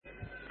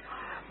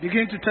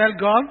Begin to tell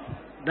God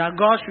that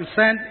God should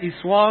send His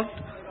word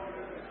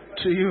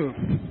to you.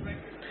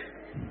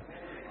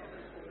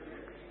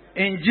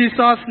 In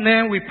Jesus'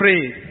 name we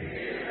pray.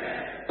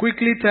 Amen.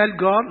 Quickly tell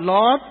God,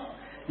 Lord,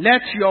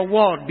 let your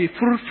word be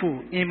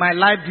fruitful in my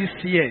life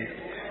this year.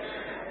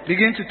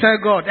 Begin to tell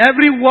God,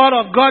 every word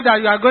of God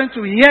that you are going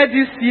to hear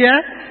this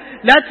year,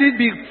 let it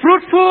be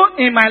fruitful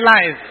in my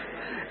life.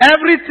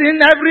 Everything,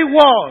 every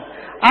word,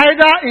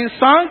 either in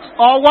songs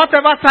or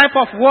whatever type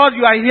of word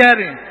you are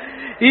hearing,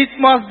 it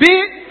must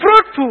be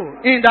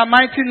fruitful in the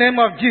mighty name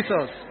of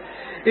Jesus.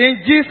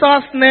 In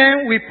Jesus'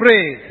 name we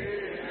pray.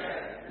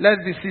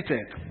 Let's be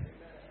seated.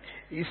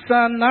 It's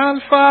an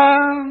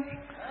Alpha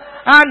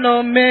and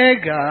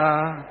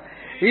Omega.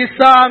 It's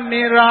a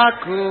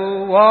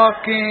miracle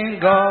working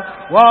God,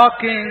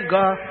 working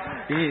God.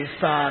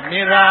 It's a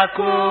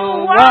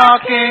miracle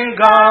working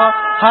God.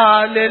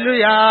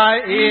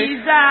 Hallelujah.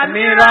 It's a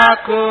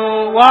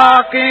miracle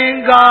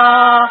working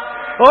God.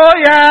 Oh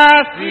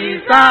yes,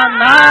 it's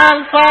an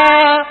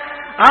Alpha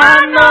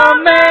and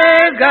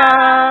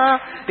Omega.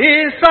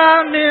 It's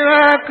a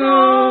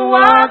miracle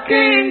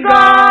working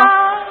God.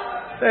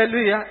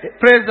 Hallelujah.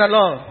 Praise the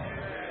Lord.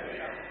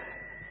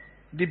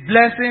 The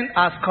blessing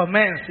has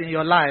commenced in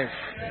your life.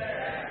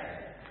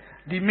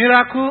 The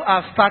miracle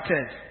has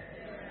started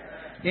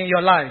in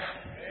your life.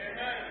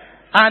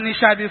 And it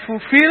shall be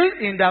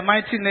fulfilled in the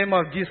mighty name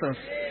of Jesus.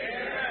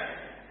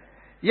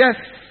 Yes,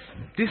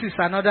 this is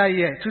another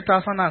year,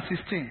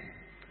 2016.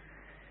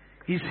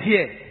 Is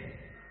here.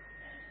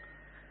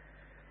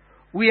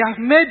 We have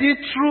made it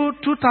through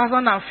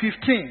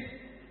 2015.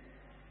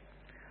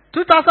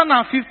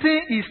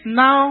 2015 is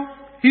now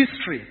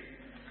history.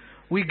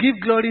 We give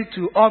glory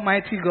to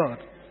Almighty God.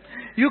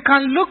 You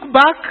can look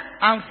back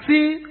and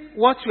see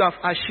what you have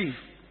achieved.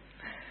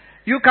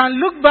 You can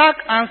look back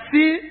and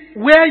see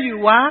where you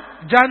were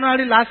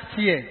January last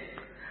year.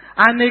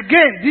 And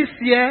again this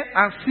year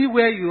and see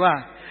where you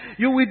are.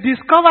 You will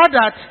discover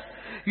that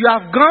you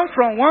have gone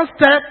from one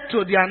step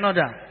to the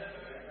another.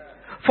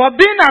 For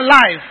being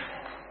alive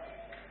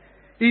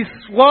is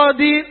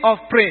worthy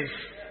of praise.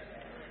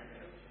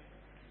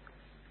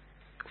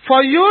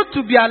 For you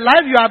to be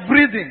alive, you are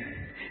breathing.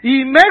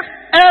 He makes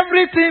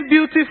everything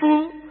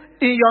beautiful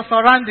in your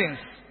surroundings.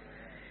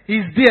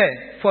 He's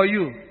there for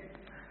you.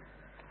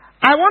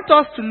 I want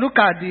us to look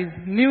at the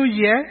new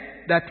year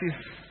that is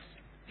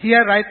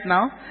here right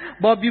now.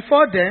 But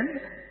before then,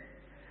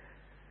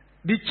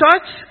 the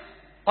church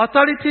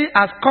authority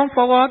has come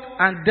forward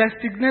and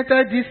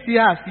designated this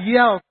year as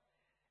year of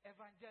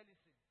evangelism.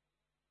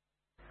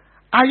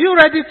 Are you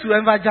ready to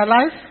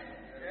evangelize?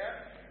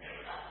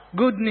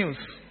 Good news.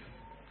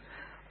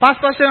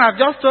 Pastor Shen have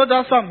just told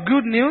us some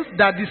good news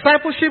that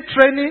discipleship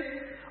training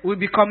will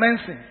be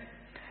commencing.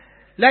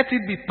 Let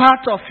it be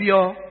part of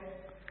your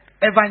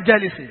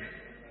evangelism.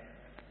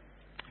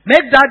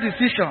 Make that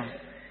decision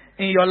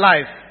in your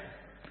life.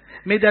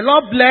 May the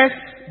Lord bless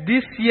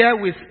this year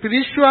with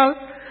spiritual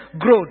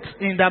growth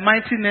in the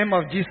mighty name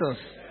of Jesus.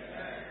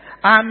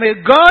 And may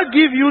God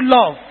give you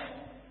love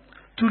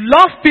to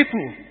love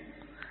people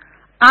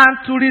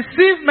and to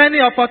receive many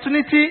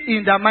opportunities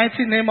in the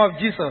mighty name of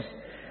Jesus.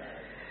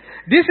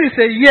 This is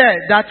a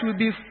year that will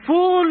be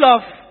full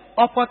of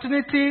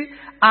opportunity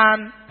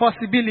and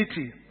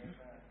possibility.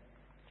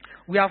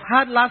 We have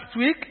heard last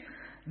week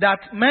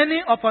that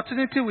many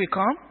opportunities will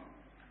come.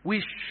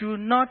 We should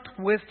not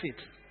waste it.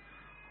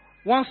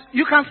 Once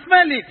you can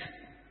smell it,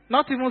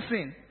 not even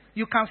sin.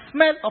 You can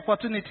smell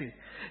opportunity.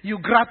 You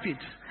grab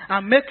it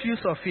and make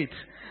use of it.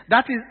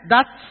 That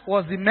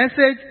was the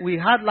message we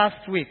had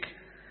last week.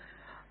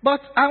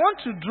 But I want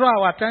to draw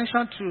our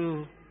attention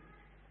to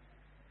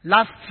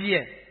last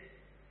year.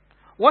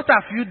 What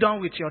have you done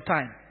with your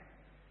time?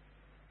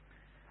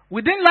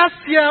 Within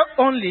last year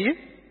only,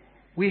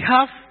 we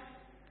have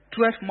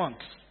 12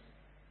 months,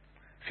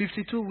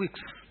 52 weeks,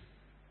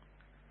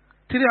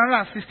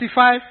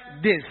 365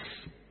 days,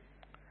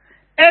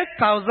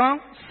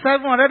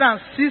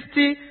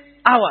 8,760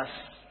 hours,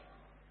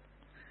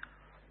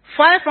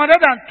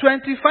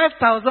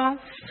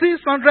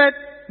 525,600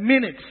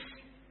 minutes,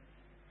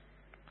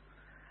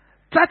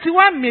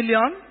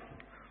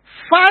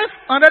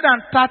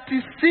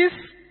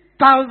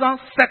 31,536,000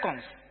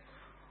 seconds.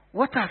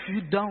 What have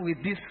you done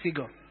with this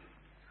figure?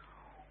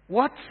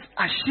 What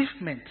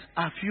achievement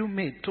have you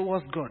made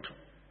towards God?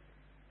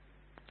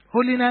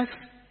 Holiness,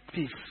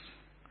 peace.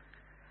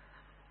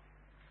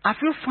 Have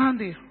you found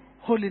the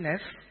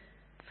holiness?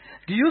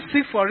 Do you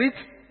seek for it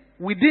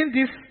within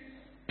this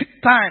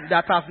time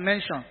that I've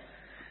mentioned?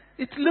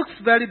 It looks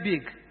very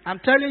big. I'm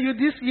telling you,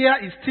 this year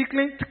is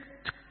tickling.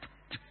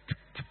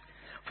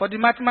 For the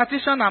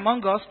mathematician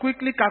among us,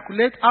 quickly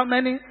calculate how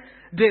many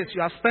days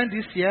you have spent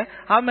this year,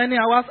 how many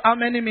hours, how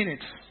many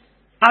minutes,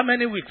 how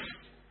many weeks.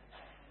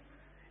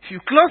 If you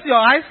close your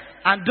eyes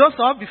and doze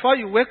off before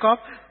you wake up,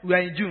 we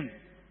are in June.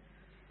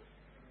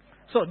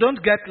 So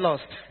don't get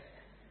lost.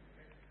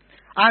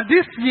 And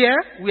this year,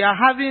 we are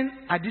having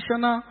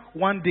additional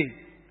 1 day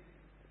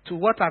to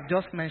what I've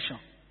just mentioned.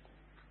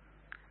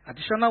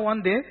 Additional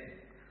 1 day,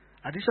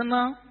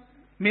 additional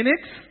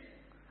minutes,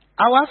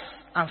 hours,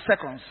 and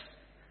seconds.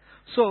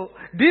 So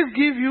this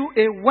gives you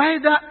a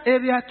wider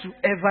area to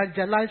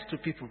evangelize to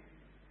people.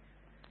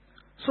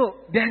 So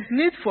there's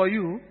need for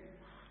you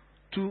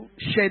to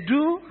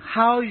schedule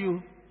how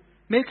you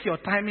make your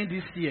timing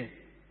this year.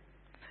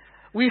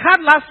 We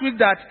had last week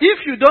that if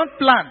you don't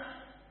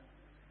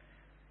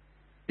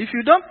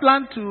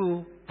plan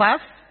to pass,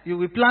 you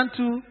will plan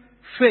to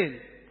fail.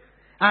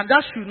 And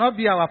that should not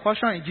be our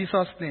portion in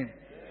Jesus' name. Amen.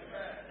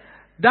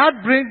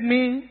 That brings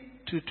me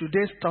to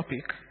today's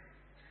topic,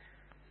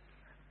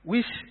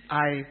 which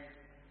I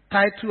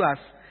title as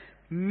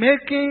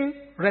Making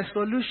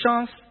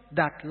Resolutions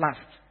That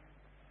Last.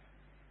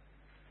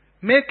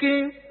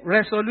 Making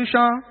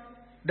resolutions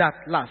that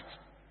last.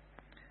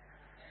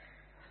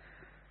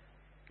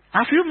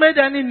 Have you made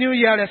any New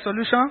Year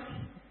resolution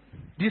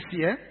this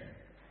year?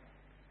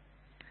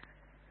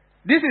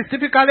 This is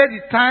typically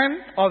the time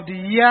of the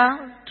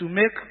year to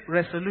make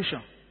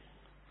resolution.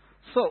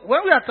 So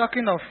when we are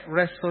talking of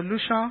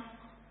resolution,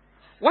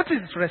 what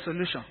is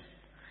resolution?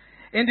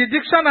 In the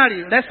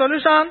dictionary,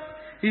 resolution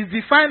is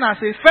defined as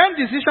a firm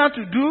decision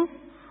to do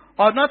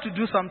or not to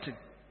do something.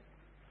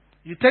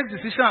 You take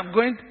decision, I'm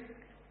going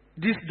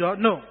this door.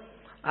 No,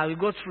 I will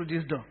go through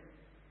this door.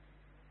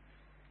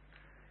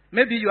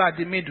 Maybe you are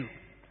the middle.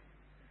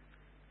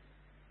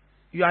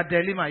 You are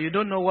dilemma. You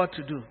don't know what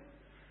to do.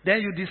 Then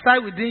you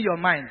decide within your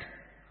mind,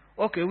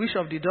 okay, which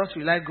of the doors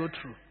will I go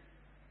through?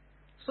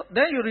 So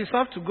then you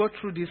resolve to go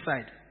through this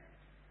side.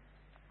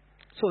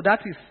 So that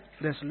is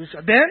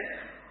resolution. Then,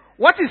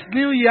 what is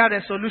New Year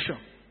resolution?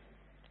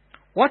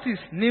 What is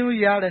New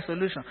Year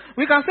resolution?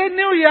 We can say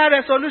New Year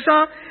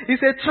resolution is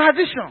a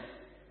tradition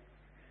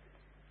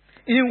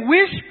in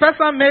which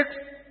person makes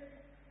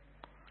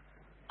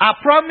a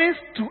promise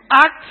to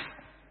act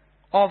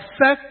of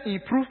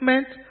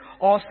self-improvement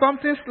or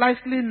something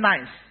slightly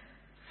nice.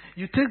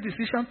 You take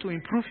decision to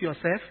improve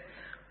yourself.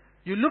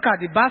 You look at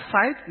the bad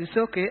side. You say,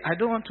 okay, I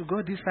don't want to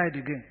go this side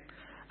again.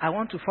 I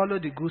want to follow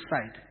the good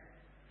side.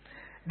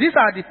 These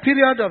are the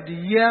period of the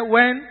year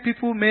when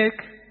people make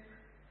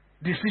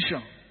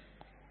decision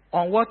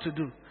on what to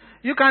do.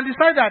 You can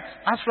decide that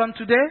as from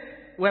today,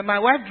 when my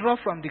wife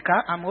drops from the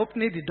car, I'm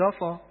opening the door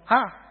for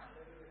her.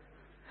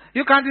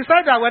 You can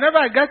decide that whenever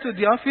I get to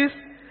the office,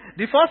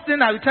 the first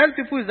thing I will tell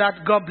people is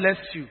that God bless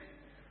you.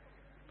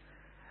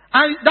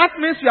 And that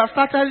means you have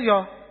started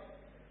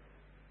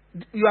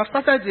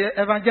the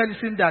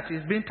evangelism that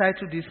is being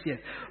titled this year.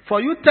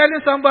 For you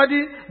telling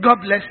somebody, God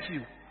bless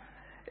you.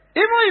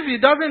 Even if he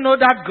doesn't know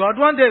that God,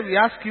 one day we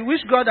ask you,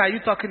 which God are you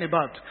talking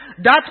about?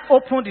 That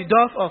opened the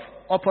doors of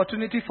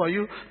opportunity for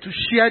you to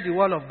share the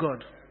word of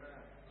God.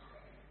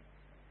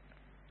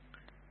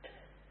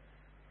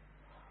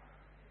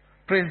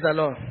 Praise the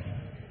Lord.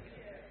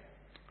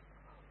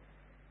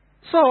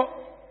 So,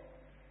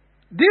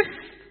 this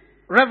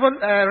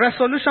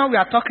resolution we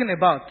are talking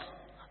about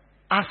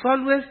has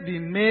always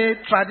been made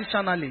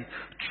traditionally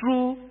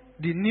through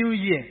the new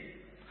year.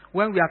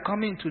 When we are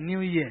coming to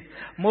new year,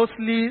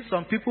 mostly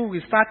some people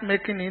will start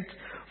making it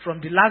from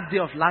the last day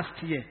of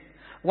last year,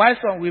 while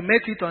some will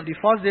make it on the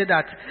first day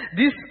that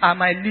these are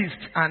my list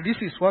and this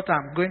is what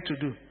I'm going to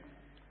do.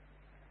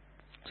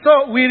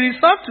 So we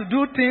resolve to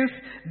do things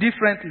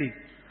differently.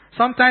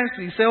 Sometimes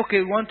we say, okay,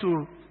 we want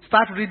to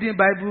start reading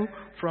Bible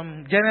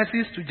from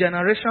Genesis to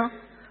generation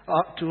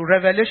or to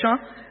Revelation.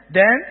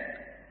 Then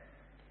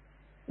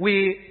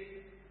we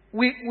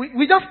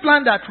just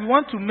plan that we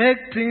want to make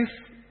things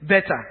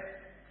better.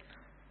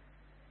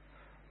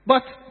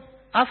 But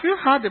have you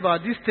heard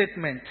about this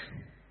statement?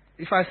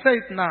 If I say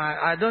it now,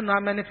 I don't know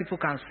how many people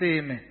can say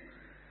amen.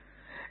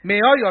 May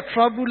all your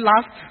trouble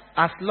last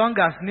as long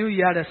as New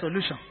Year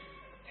resolution.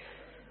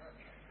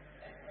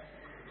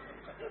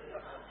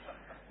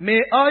 May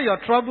all your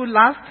trouble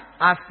last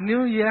as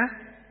New Year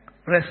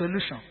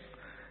resolution.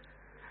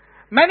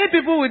 Many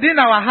people within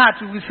our heart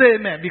will say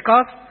amen,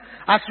 because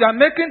as you are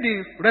making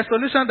the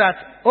resolution that,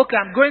 okay,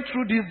 I'm going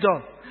through this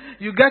door,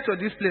 you get to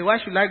this place. Why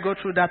should I go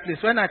through that place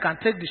when I can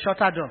take the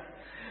shorter door?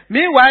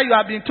 Meanwhile, you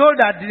have been told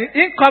that the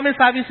incoming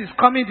service is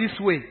coming this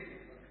way.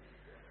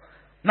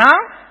 Now,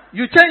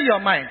 you change your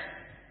mind.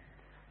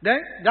 Then,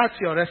 that's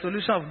your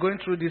resolution of going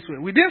through this way.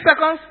 Within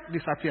seconds,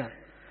 disappear.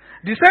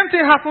 The same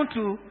thing happened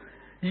to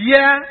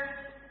year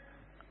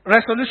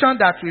resolution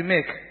that we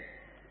make.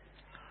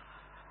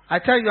 I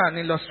tell you an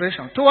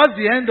illustration. Towards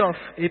the end of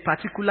a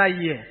particular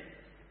year,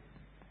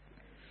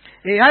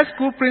 a high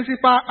school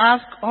principal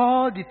asked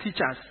all the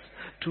teachers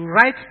to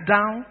write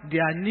down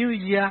their New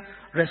Year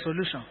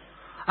resolution,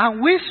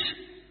 and which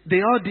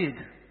they all did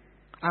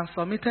and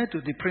submitted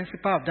to the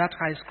principal of that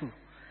high school.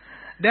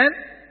 Then,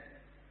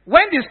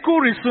 when the school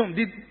resumed,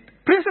 the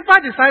principal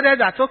decided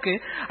that, okay,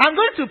 I'm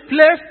going to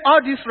place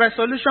all these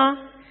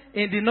resolutions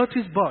in the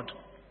notice board.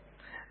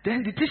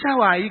 Then the teachers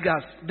were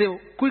eager. They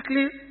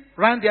quickly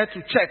ran there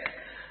to check.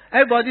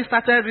 Everybody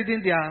started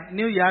reading their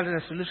New Year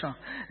resolution.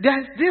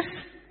 There's this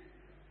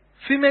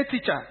female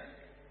teacher.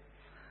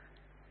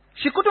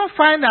 She couldn't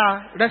find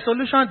a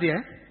resolution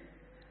there.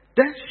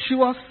 Then she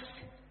was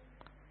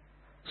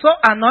so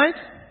annoyed.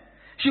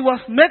 She was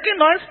making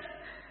noise.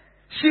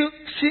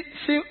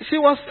 She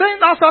was saying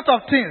all sorts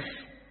of things.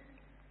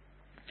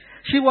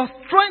 She was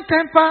throwing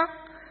temper,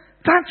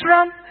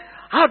 tantrum,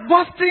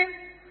 outbursting,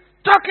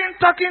 talking,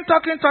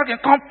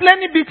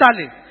 complaining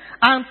bitterly,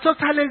 and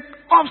totally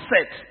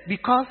upset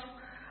because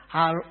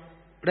her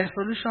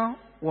resolution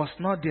was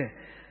not there.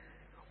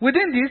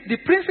 Within this, the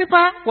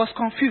principal was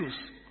confused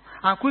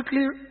and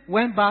quickly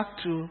went back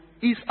to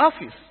his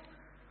office.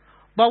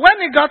 But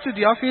when he got to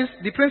the office,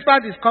 the principal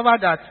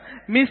discovered that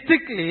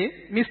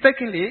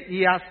mistakenly,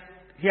 he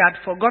had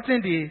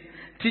forgotten the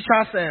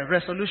teacher's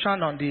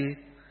resolution on the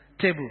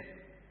table.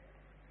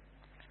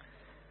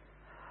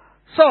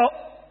 So,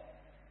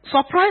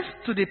 surprise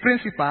to the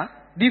principal,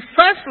 the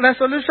first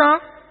resolution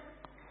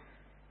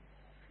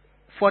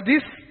for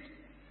this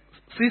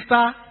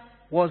sister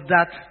was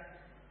that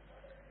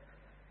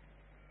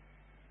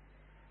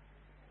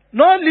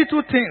no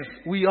little things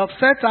will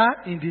upset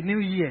her in the new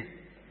year.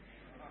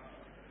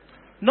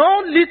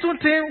 No little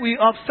thing will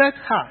upset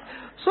her.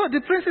 So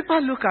the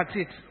principal looked at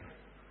it.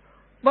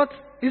 But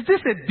is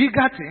this a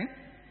bigger thing?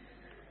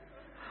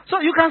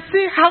 So you can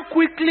see how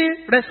quickly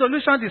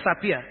resolution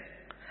disappear.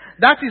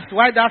 That is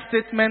why that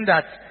statement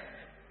that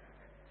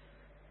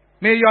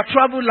may your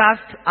trouble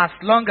last as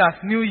long as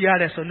New Year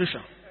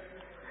resolution.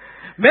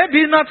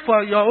 Maybe not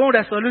for your own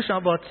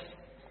resolution, but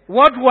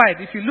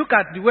worldwide, if you look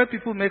at the way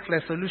people make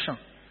resolution,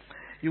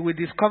 you will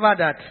discover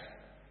that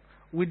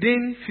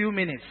within few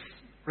minutes,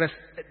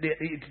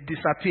 it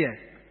disappears.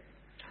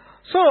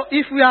 So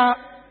if we are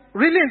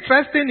really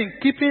interested in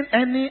keeping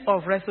any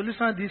of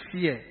resolution this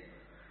year,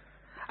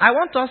 I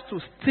want us to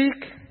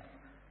stick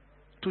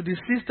to the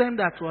system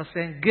that was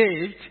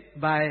engaged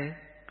by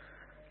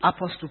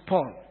Apostle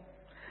Paul.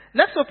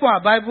 Let's open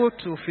our Bible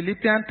to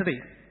Philippians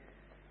 3.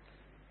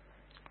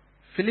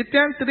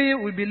 Philippians 3,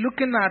 we'll be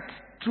looking at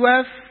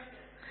 12.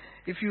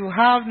 If you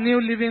have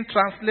New Living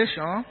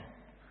Translation,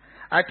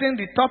 I think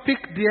the topic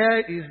there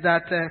is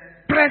that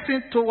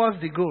pressing towards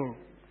the goal.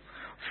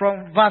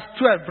 From verse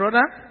 12,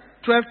 brother,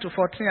 12 to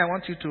 14, I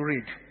want you to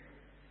read.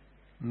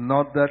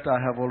 Not that I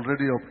have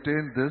already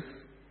obtained this,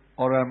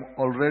 or am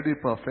already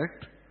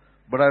perfect,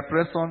 but I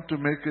press on to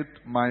make it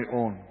my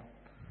own,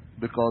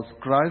 because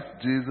Christ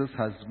Jesus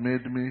has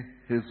made me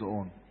his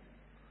own.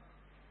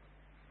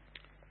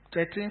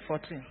 13,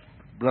 14.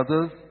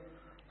 Brothers,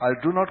 I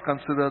do not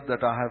consider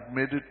that I have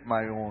made it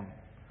my own.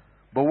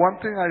 But one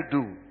thing I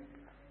do,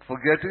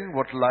 forgetting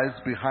what lies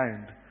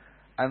behind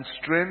and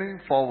straining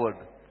forward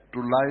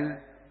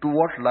to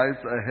what lies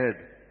ahead.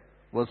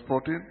 Verse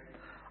 14.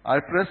 I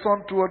press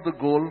on toward the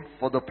goal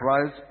for the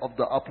prize of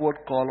the upward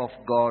call of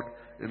God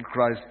in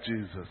Christ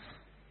Jesus.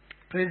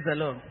 Praise the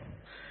Lord.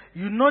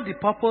 You know the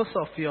purpose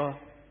of your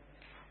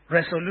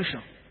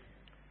resolution.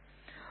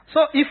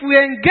 So if we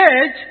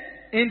engage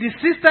in the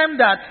system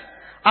that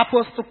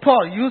Apostle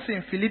Paul used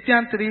in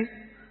Philippians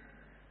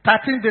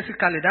 3:13,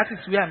 basically, that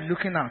is where I'm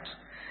looking at.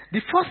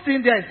 The first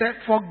thing there is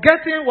that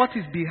forgetting what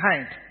is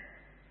behind.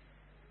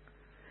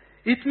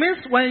 It means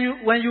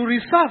when you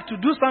resolve to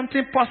do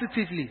something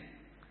positively,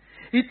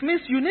 it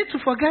means you need to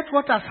forget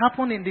what has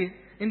happened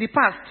in the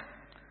past.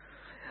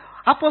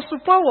 Apostle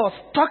Paul was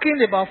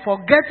talking about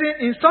forgetting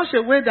in such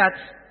a way that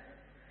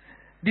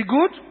the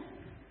good,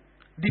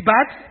 the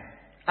bad,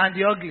 and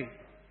the ugly.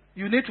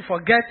 You need to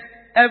forget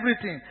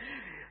everything.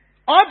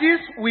 All this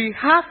will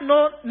have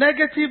no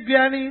negative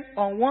bearing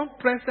on one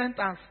present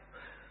and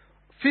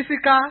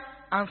physical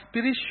and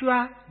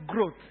spiritual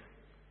growth.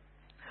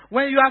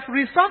 When you have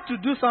resolved to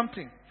do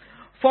something,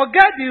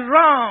 forget the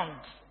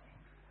wrongs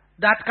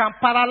that can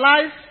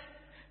paralyze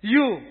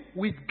you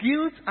with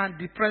guilt and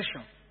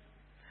depression.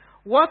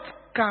 What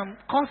can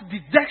cause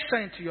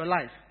dejection into your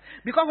life?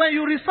 Because when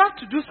you resolve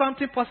to do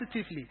something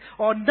positively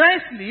or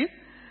nicely,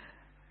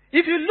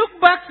 if you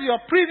look back to your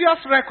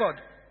previous record,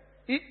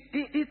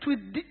 it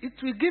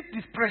will give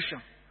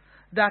depression.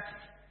 That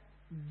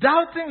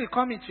doubting will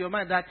come into your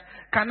mind that,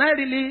 can I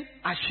really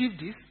achieve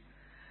this?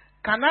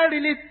 Can I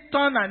really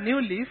turn a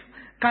new leaf?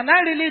 Can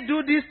I really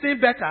do this thing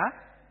better?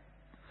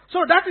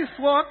 So that is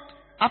what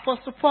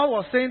Apostle Paul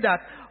was saying,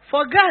 that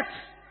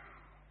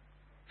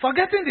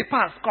forgetting the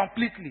past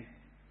completely.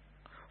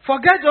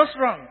 Forget what's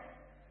wrong.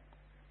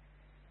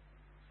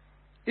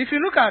 If you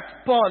look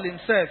at Paul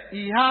himself,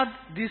 he had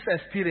this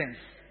experience.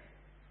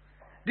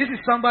 This is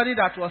somebody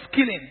that was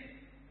killing.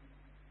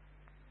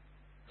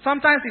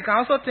 Sometimes he can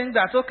also think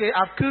that, okay,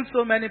 I've killed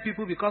so many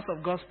people because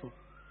of gospel.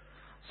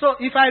 So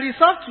if I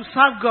resolve to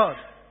serve God,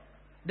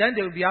 then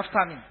they will be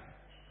after me.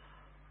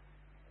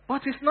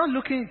 But he's not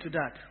looking into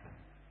that.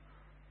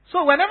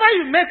 So whenever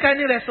you make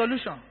any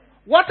resolution,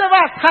 whatever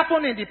has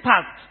happened in the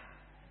past,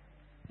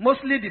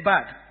 mostly the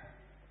bad,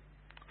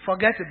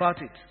 forget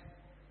about it.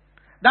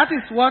 That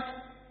is what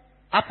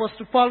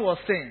Apostle Paul was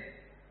saying.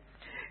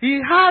 He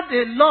had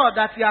a law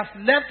that he has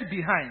left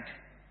behind.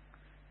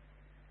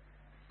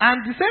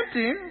 And the same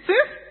thing,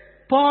 since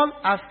Paul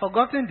has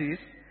forgotten this,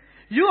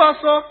 you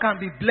also can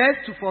be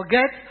blessed to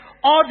forget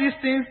all these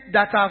things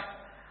that have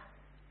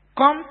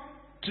come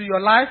to your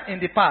life in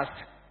the past.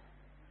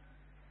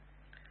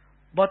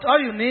 But all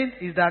you need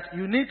is that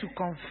you need to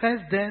confess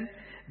them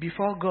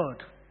before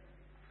God.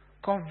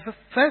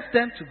 Confess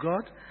them to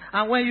God.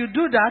 And when you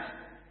do that,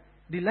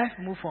 the life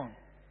move on.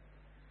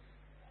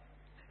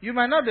 You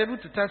might not be able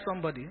to tell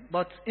somebody,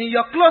 but in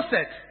your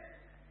closet,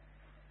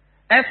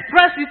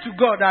 express it to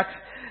God that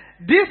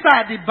these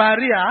are the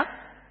barrier,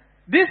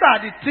 these are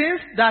the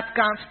things that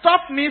can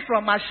stop me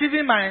from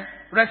achieving my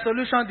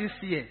resolution this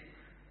year.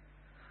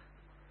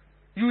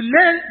 You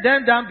lay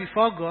them down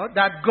before God,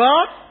 that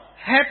God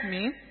help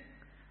me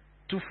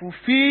to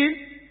fulfill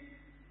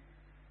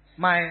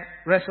my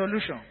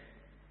resolution.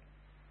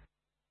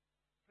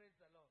 Praise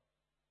the Lord.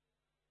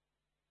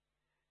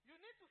 You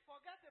need to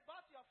forget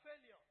about your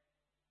failure.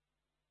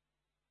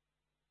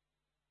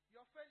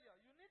 Your failure.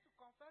 You need to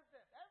confess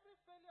them. Every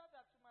failure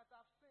that you might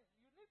have seen,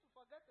 you need to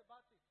forget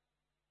about it.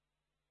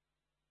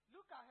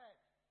 Look ahead,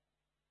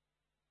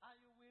 and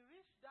you will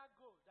reach that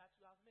goal that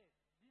you have made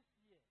this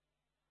year.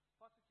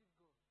 Positive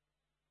goal.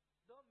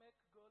 Don't make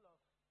goal of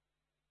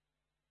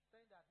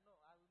saying that, no,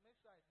 I will make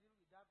sure I deal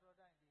with that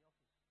brother in the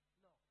office.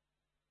 No.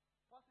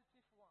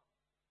 Positive one.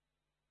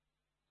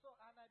 So,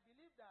 and I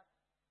believe that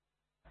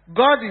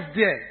God is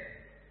there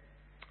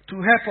to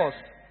help us.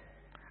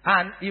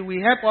 And He will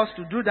help us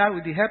to do that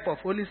with the help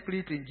of Holy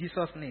Spirit in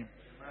Jesus' name.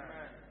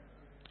 Amen.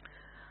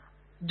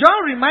 John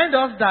reminds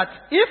us that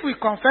if we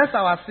confess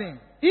our sin,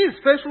 He is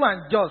faithful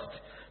and just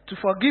to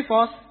forgive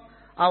us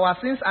our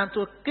sins and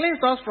to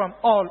cleanse us from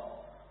all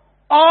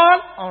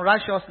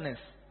unrighteousness.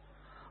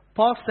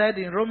 Paul said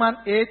in Romans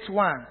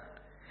 8:1,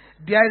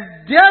 there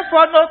is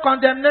therefore no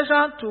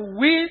condemnation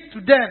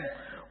to them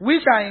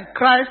which are in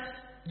Christ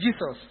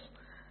Jesus.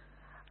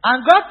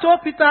 And God told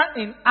Peter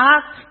in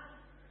Acts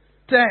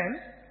 10,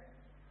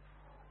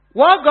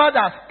 what God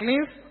has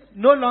cleansed,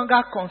 no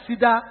longer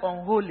consider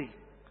unholy.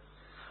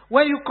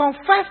 When you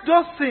confess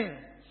those things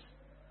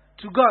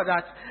to God,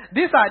 that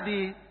these are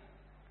the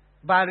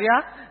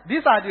barrier,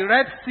 these are the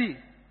Red Sea,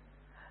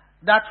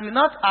 that will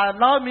not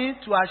allow me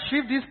to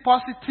achieve this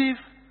positive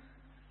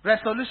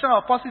resolution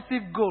or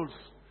positive goals,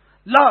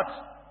 Lord,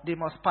 they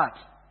must part.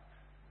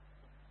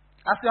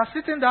 As you are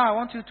sitting down, I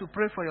want you to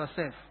pray for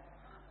yourself.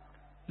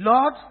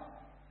 Lord,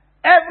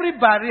 every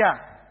barrier,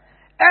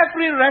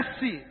 every Red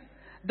Sea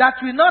that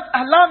will not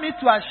allow me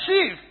to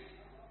achieve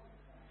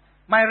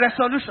my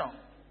resolution,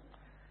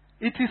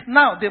 it is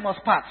now they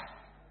must part.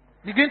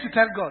 Begin to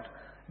tell God,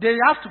 they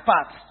have to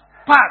part.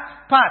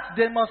 Part.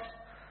 They must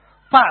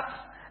part.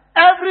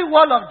 Every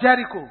wall of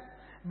Jericho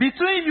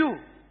between you,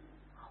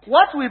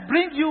 what will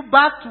bring you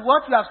back to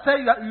what you have said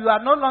you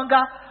are no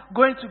longer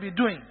going to be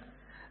doing,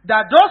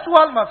 that those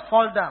walls must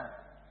fall down.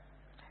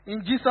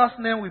 In Jesus'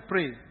 name we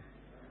pray.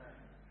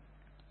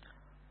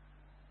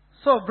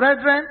 So,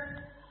 brethren,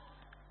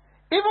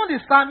 even the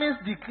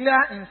psalmist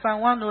declare in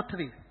Psalm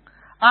 103,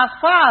 as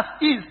far as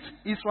east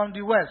is from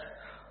the west,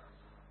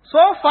 so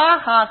far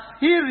has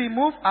He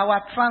removed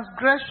our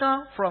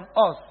transgression from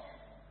us.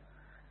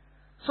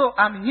 So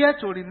I'm here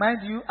to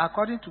remind you,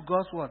 according to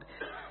God's word,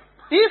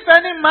 if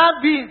any man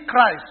be in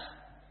Christ,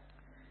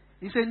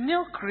 he's a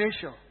new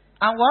creation.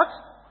 And what?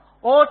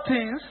 All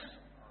things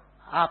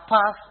are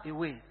passed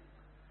away.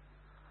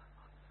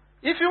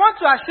 If you want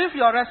to achieve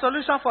your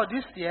resolution for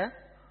this year,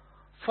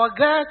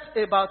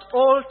 forget about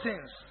all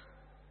things.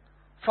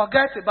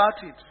 Forget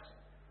about it.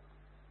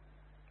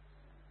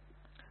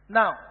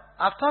 Now,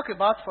 I've talked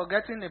about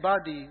forgetting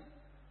about the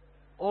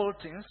old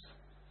things.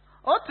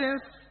 Old things,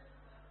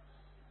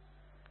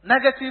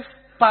 negative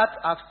part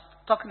I'm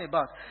talking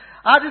about.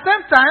 At the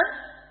same time,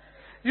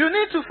 you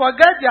need to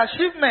forget the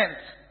achievements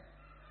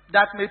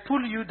that may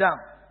pull you down.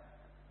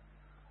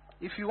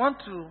 If you want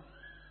to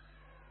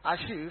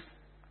achieve,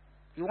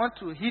 you want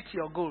to hit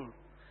your goal,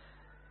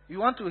 you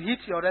want to hit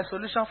your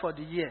resolution for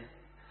the year.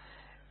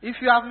 If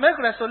you have made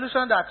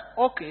resolution that,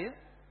 okay,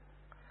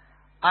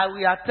 I will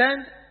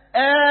attend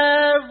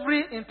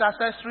every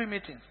intercessory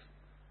meeting.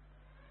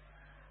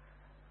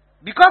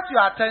 Because you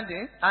are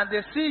attending and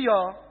they see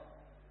your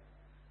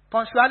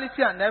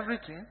punctuality and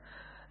everything,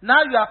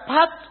 now you are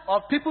part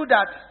of people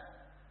that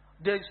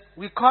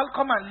we call,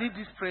 come and lead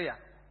this prayer.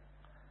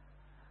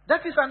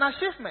 That is an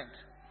achievement.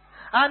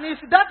 And if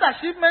that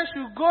achievement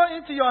should go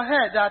into your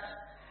head that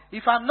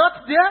if I'm not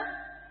there,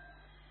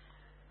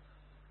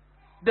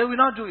 they will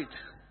not do it.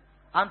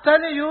 I'm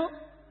telling you,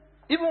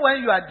 even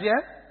when you are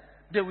there,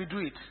 they will do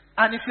it.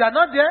 And if you are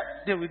not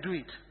there, they will do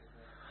it.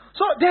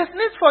 So there's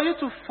need for you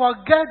to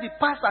forget the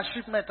past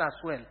achievement as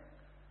well.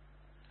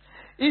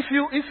 If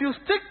you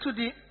stick to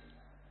the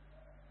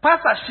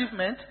past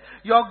achievement,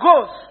 your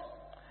goals,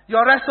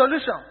 your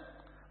resolution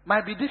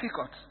might be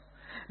difficult.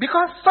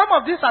 Because some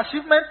of these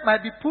achievements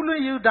might be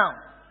pulling you down.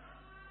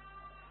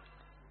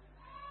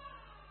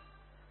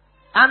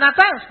 And at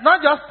times,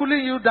 not just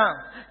pulling you down,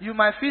 you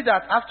might feel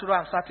that after all,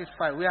 I'm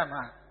satisfied. Where am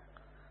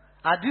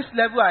I? At this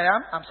level I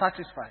am, I'm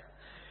satisfied.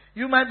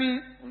 You might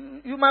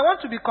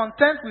want to be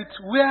content with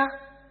where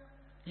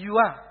you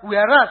are,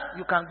 whereas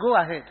you can go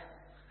ahead.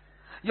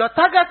 Your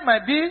target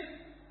might be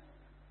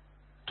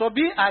to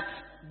be at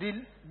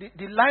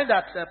the line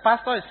that the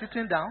pastor is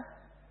sitting down,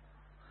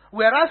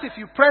 Whereas if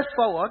you press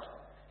forward,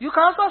 you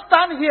can also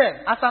stand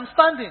here as I'm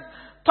standing,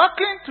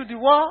 talking the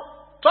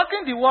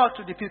word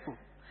to the people,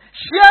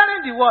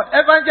 sharing the word,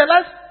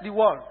 evangelize the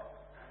word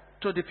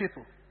to the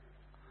people.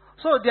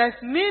 So there is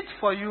need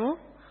for you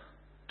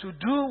to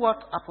do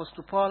what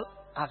Apostle Paul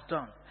has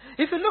done.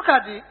 If you look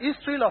at the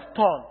history of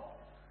Paul,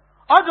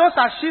 all those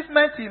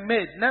achievements he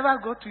made never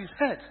go to his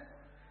head.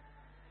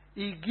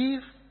 He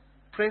gives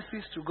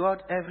praises to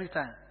God every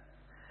time.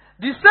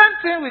 The same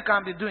thing we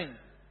can be doing.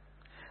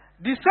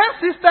 The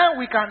same system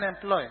we can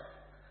employ.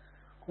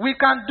 We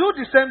can do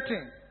the same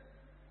thing.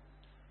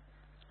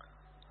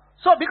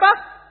 So because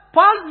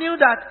Paul knew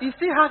that he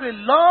still has a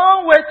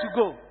long way to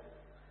go.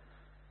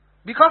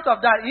 Because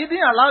of that, he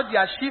didn't allow the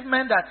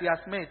achievement that he has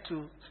made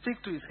to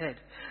stick to his head.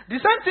 The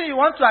same thing you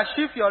want to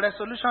achieve your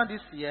resolution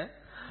this year,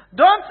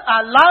 don't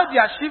allow the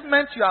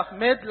achievement you have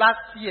made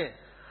last year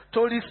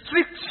to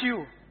restrict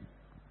you.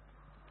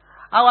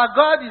 Our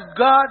God is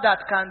God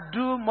that can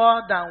do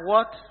more than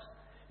what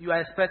you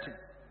are expecting.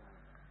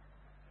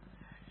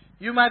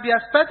 You might be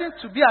expecting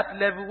to be at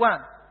level 1.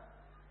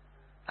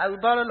 I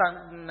will borrow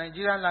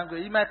Nigerian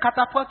language. It might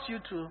catapult you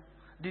to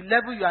the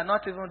level you are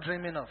not even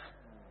dreaming of.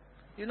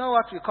 You know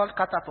what we call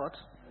catapult?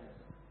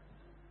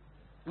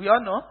 We all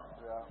know?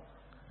 Yeah.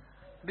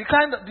 The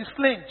kind of, the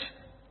sling.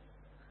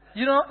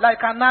 You know, like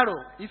an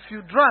arrow. If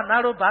you draw an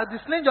arrow back, the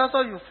sling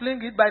also you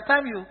fling it. By the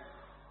time you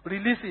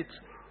release it,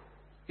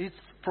 it's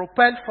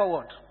propelled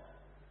forward.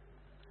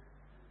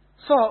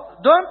 So,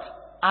 don't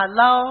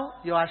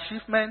allow your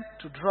achievement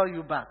to draw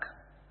you back.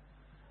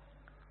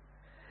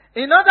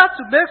 In order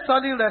to make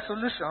solid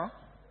resolution,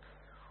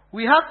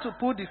 we have to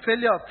put the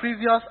failure of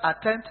previous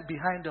attempt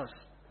behind us.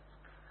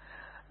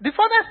 The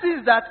funniest thing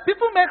is that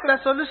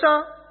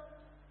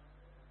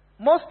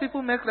most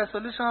people make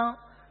resolution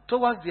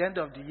towards the end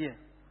of the year.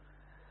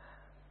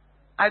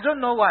 I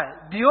don't know why.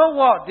 The whole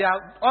world, they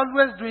are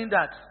always doing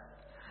that.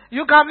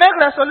 You can make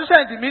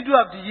resolution in the middle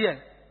of the year.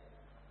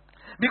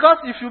 Because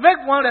if you make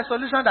one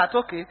resolution that,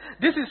 okay,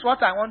 this is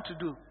what I want to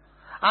do,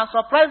 and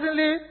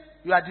surprisingly,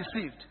 you are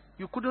deceived.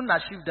 You couldn't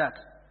achieve that.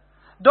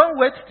 Don't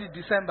wait till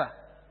December.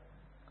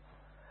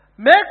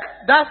 Make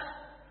that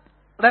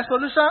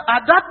resolution.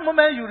 At that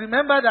moment, you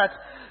remember that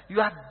you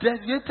are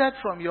deviated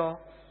from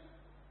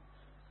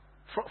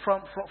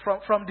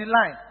from the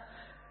line.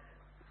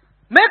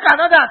 Make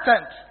another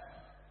attempt.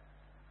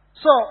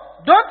 So,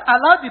 don't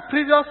allow the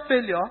previous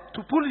failure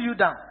to pull you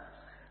down.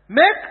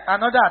 Make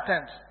another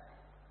attempt.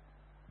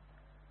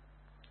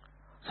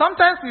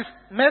 Sometimes we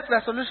make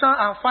resolution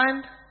and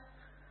find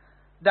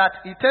that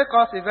it takes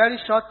us a very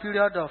short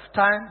period of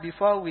time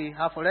before we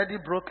have already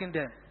broken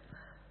them.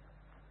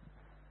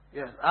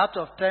 Yes, out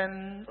of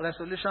 10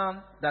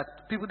 resolutions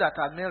that people that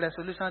have made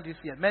resolution this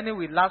year, many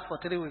will last for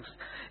 3 weeks.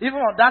 Even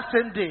on that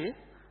same day,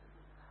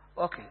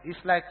 okay, it's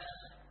like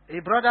a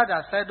brother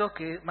that said,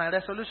 okay, my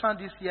resolution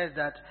this year is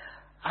that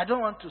I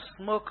don't want to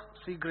smoke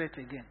cigarette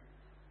again.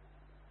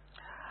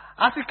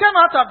 As he came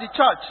out of the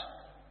church,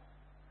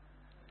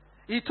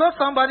 he told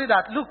somebody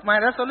that, look, my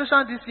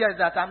resolution this year is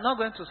that I'm not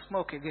going to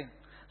smoke again.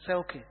 Say,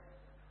 okay.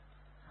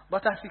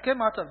 But as he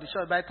came out of the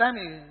church, by the time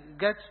he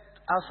gets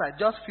outside,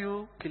 just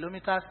few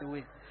kilometers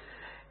away,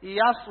 he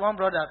asked one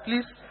brother,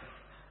 please,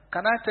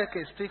 can I take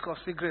a stick of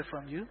cigarette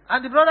from you?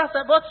 And the brother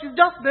said, but you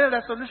just made a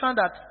resolution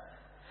that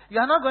you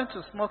are not going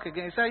to smoke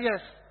again. He said,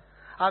 yes,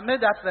 I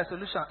made that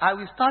resolution. I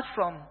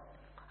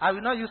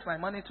will not use my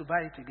money to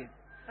buy it again.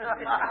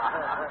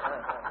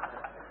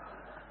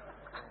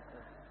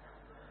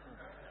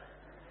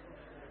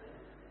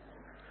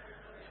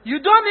 You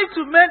don't need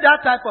to make that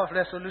type of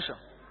resolution.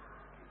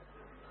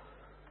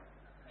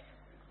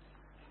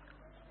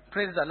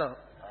 Praise the Lord.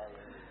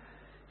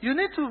 You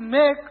need to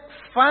make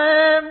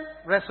firm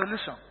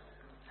resolution.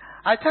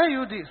 I tell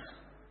you this.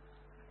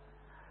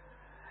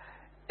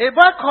 A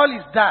boy called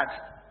his dad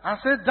and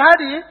said,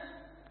 Daddy,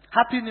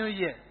 Happy New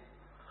Year.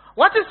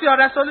 What is your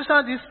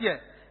resolution this year?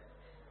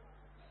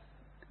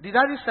 The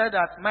daddy said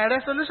that my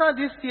resolution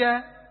this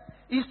year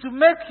is to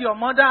make your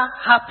mother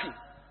happy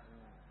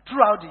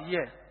throughout the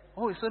year.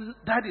 Oh, he said,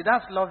 Daddy,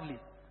 that's lovely.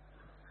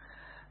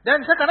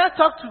 Then he said, can I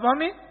talk to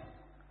mommy?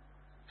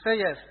 Say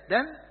yes.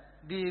 Then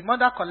the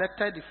mother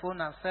collected the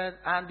phone and said,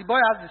 and the boy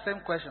asked the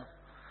same question.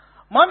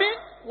 Mommy,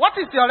 what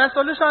is your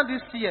resolution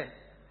this year?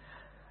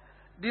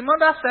 The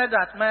mother said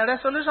that my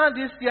resolution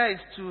this year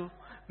is to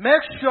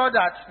make sure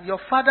that your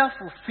father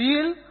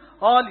fulfill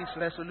all his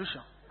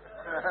resolution.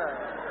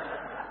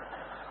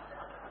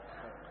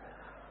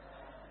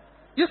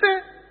 You see,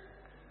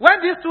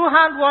 when these two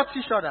hands watch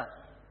each other,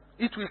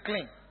 it will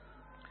cling.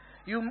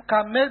 You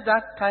can make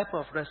that type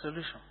of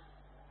resolution.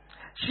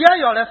 Share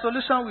your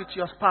resolution with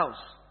your spouse.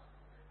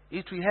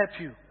 It will help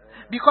you.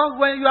 Because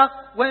when you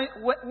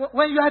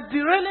are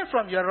derailing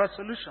from your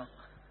resolution,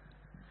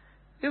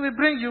 it will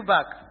bring you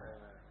back.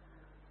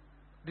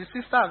 The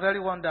sisters are very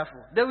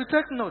wonderful. They will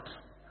take note.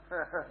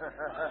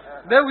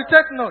 They will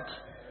take note.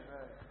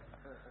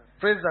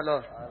 Praise the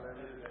Lord.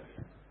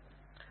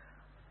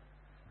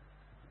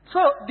 So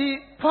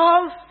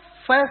Paul's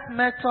first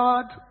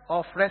method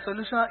of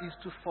resolution is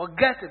to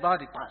forget about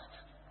the past.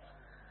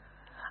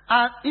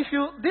 And if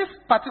you, this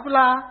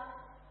particular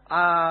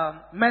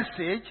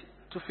message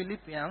to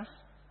Philippians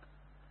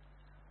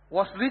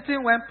was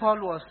written when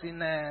Paul was in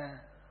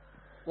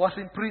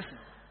prison.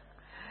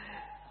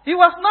 He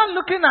was not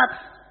looking at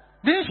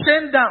being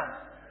chained down.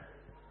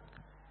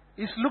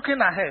 He's looking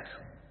ahead.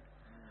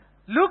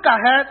 Look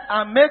ahead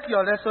and make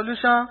your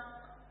resolution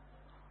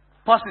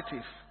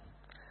positive.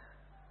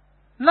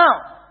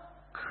 Now,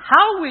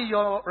 how will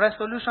your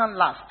resolution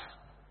last?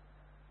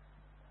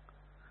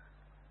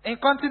 In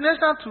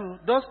continuation to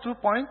those 2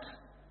 points,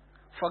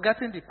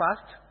 forgetting the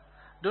past,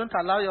 don't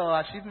allow your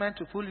achievement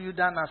to pull you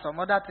down, and some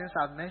other things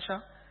I've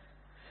mentioned.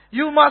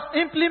 You must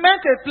implement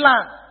a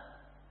plan.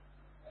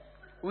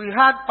 We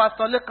had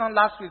Pastor Lekon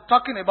last week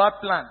talking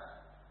about plan.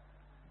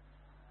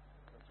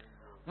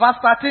 Verse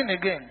 13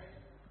 again.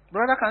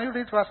 Brother, can you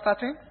read verse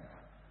 13?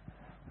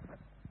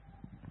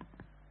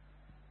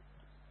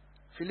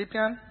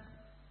 Philippians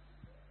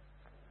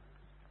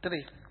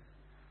 3.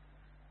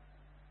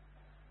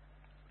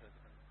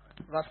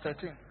 Verse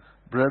 13.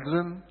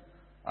 Brethren,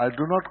 I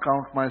do not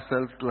count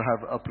myself to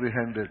have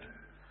apprehended,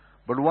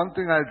 but one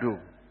thing I do,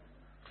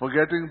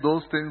 forgetting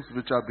those things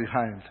which are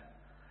behind,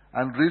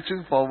 and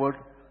reaching forward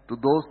to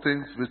those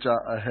things which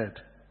are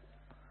ahead.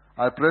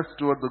 I press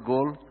toward the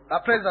goal.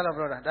 Praise the Lord,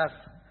 brother. That's.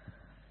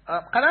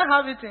 Can I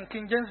have it in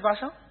King James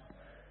Version?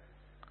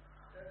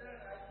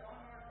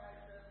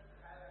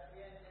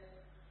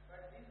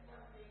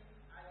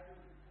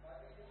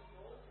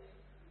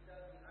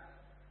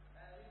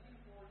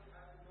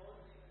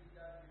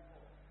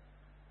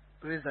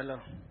 Praise the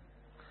Lord.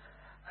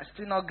 I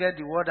still not get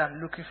the word I'm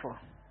looking for.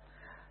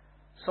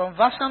 Some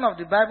version of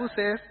the Bible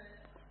says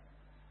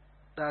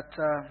that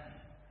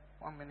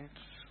 1 minute.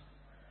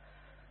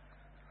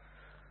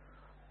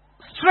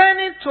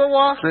 Straining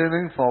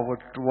forward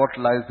to what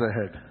lies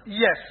ahead.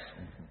 Yes.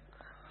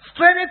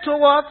 Straining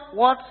toward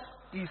what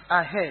is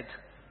ahead.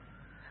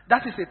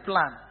 That is a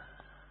plan.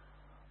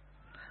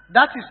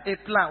 That is a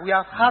plan. We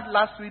have heard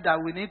last week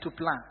that we need to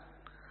plan.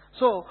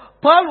 So,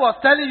 Paul was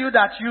telling you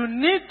that you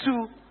need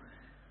to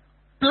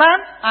plan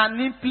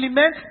and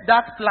implement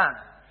that plan.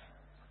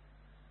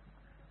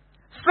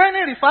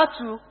 Straining refers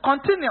to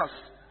continuous.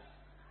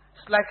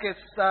 It's like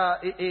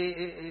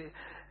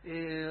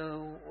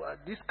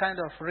this kind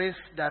of race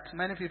that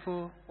many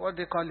people, what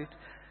they call it?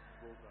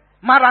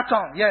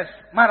 Marathon. Yes,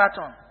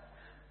 marathon.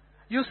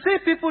 You see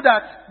people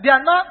that they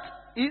are not,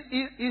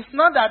 it's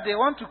not that they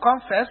want to come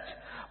first,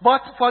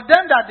 but for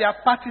them that they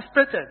have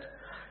participated.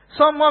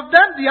 Some of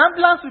them, the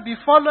ambulance will be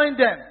following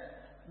them.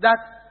 That,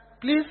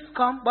 please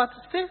come, but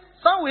still,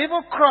 some will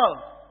even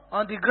crawl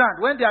on the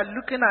ground when they are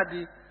looking at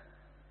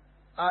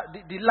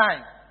the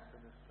line.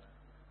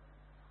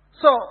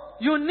 So,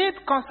 you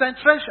need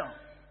concentration.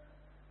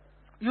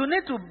 You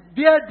need to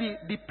bear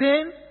the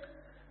pain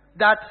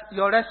that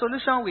your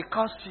resolution will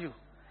cost you.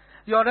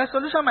 Your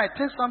resolution might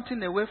take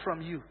something away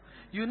from you.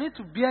 You need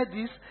to bear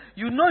this.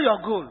 You know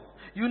your goal.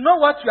 You know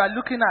what you are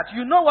looking at.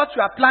 You know what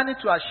you are planning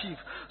to achieve.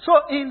 So,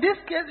 in this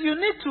case, you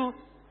need to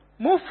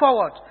move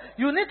forward.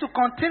 You need to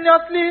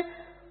continuously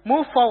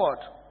move forward.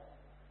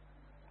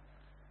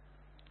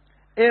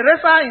 A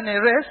racer in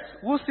a race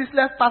who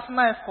ceaseless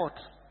personal effort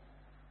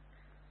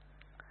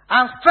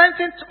and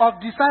strength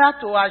of desire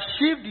to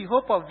achieve the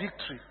hope of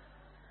victory.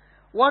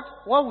 What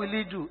will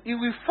he do? He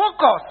will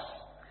focus,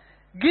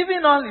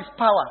 giving all his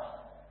power.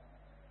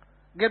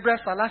 Gabriel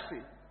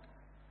Selassie.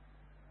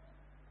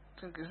 I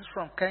think this is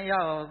from Kenya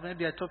or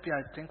maybe Ethiopia,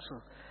 I think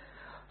so.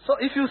 So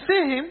if you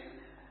see him,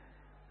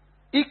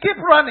 he keep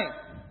running.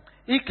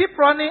 He keep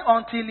running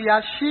until he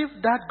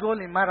achieved that goal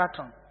in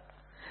marathon.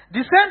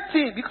 The same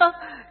thing, because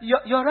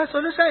your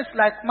resolution is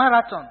like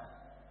marathon.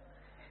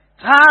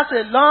 It has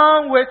a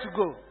long way to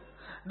go.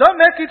 Don't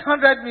make it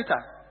 100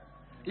 meter.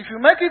 If you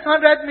make it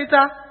 100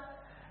 meter,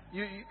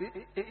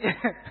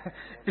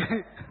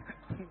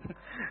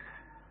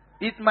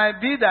 it might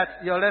be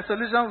that your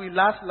resolution will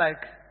last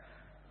like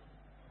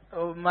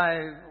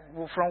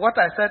from what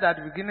I said at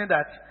the beginning,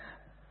 that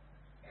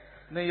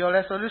may your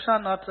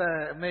resolution not,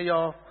 may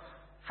your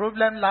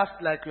problem last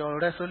like your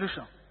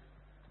resolution.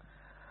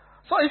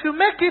 So if you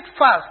make it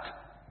fast,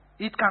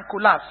 it can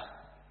collapse.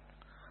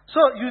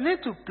 So you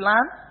need to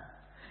plan.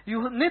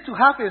 You need to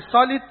have a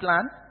solid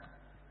plan.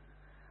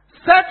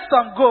 Set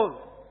some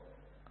goal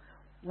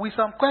with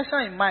some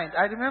question in mind.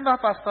 I remember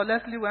Pastor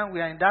Leslie when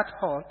we are in that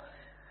hall.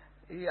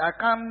 I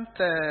can't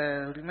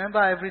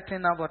remember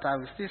everything now, but I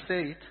will still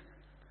say it.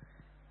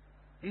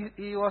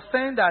 He was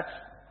saying that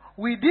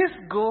with this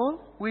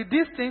goal, with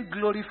this thing,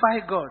 glorify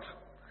God.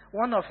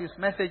 One of his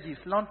messages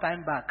long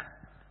time back.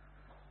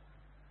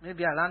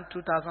 Maybe around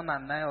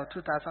 2009 or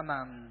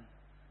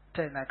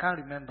 2010, I can't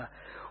remember.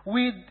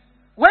 When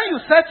you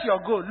set your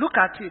goal, look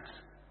at it.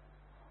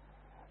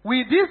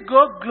 With this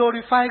goal,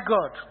 glorify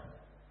God.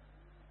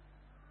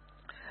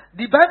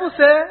 The Bible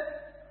says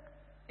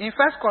in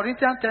 1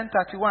 Corinthians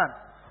 10:31,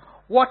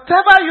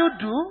 whatever you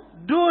do,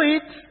 do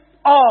it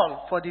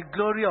all for the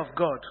glory of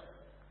God.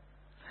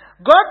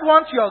 God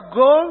wants your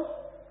goals,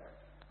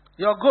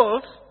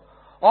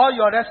 or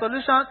your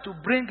resolution to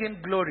bring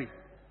Him glory.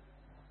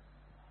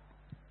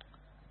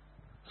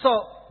 So,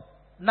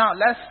 now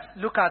let's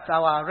look at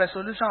our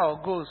resolution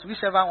or goals,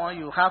 whichever one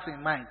you have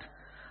in mind.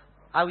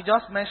 I will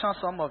just mention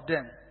some of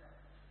them.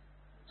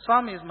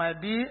 Some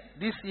might be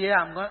this year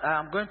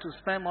I'm going to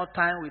spend more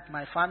time with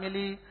my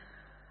family.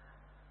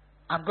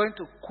 I'm going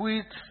to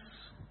quit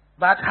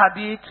bad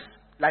habits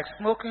like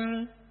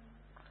smoking.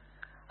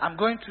 I'm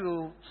going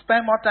to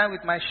spend more time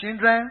with my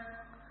children.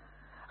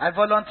 I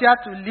volunteer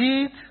to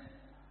lead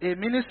a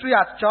ministry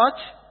at church.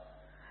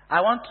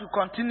 I want to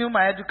continue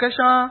my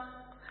education.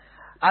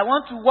 I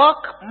want to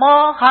work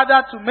more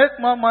harder to make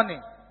more money.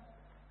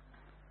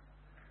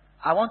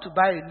 I want to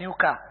buy a new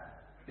car.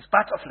 It's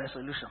part of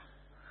resolution.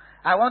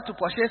 I want to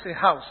purchase a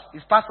house.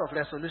 It's part of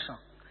resolution.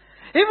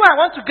 Even I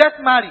want to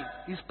get married.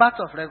 It's part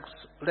of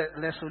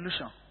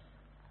resolution.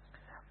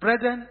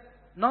 Brethren,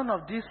 none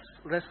of this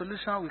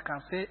resolution we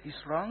can say is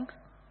wrong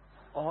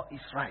or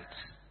is right.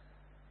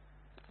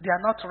 They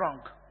are not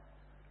wrong.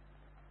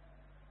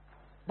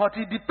 But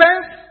it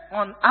depends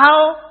on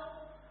how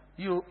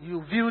you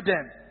view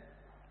them.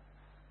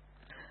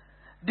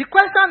 The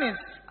question is,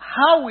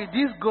 how will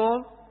this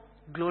goal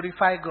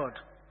glorify God?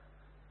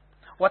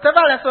 Whatever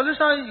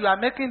resolution you are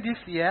making this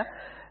year,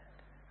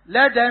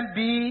 let them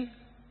be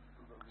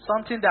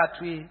something that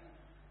will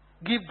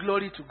give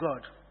glory to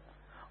God.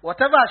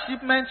 Whatever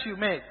achievement you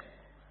make,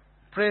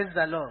 praise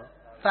the Lord.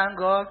 Thank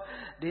God.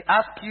 They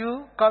ask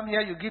you, come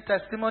here, you give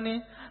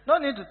testimony. No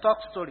need to talk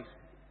story.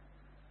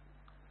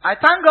 I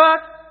thank God,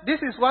 this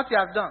is what you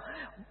have done.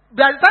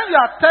 By the time you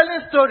are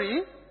telling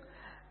story,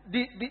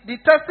 the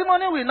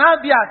testimony will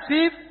now be as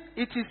if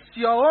it is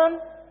your own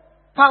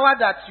power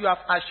that you have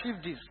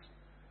achieved this.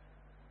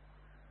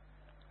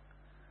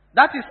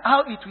 That is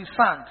how it will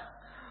sound.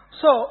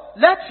 So,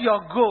 let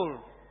your goal,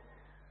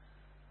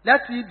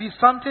 let it be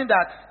something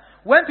that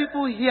when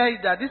people hear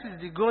it, that this is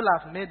the goal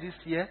I've made this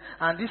year,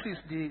 and this is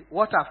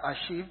what I've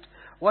achieved,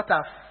 what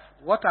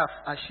I've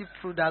achieved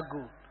through that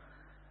goal.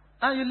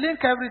 And you link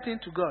everything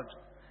to God.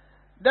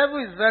 Devil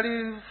is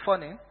very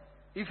funny.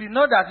 If you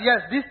know that,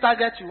 yes, this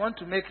target you want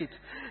to make it.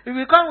 If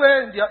you come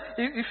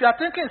if you are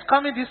thinking it's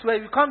coming this way,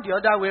 you come the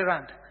other way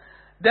around.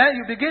 Then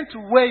you begin to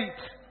weigh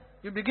it.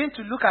 You begin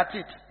to look at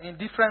it in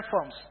different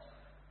forms.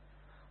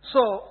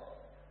 So,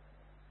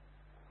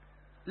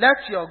 let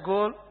your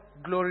goal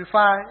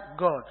glorify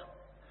God.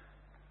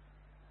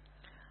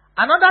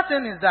 Another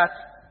thing is that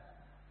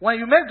when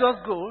you make those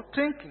goals,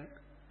 thinking,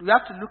 you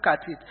have to look at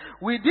it.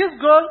 Will this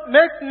goal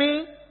make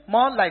me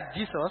more like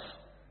Jesus?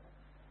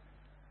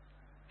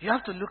 You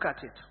have to look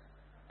at it.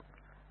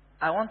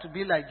 I want to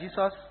be like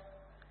Jesus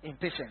in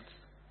patience.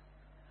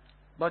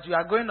 But you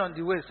are going on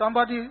the way.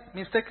 Somebody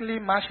mistakenly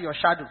match your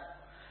shadow.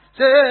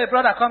 Say, hey,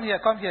 brother, come here,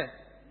 come here.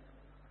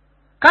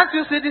 Can't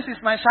you see this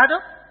is my shadow?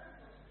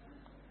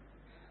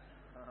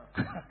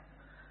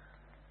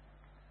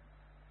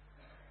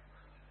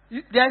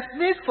 There's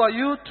need for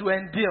you to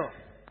endure.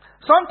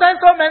 Sometimes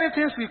so many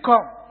things will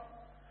come.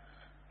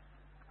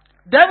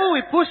 Devil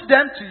will push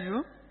them to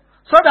you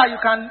so that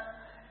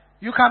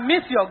you can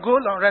meet your goal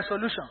on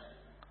resolution.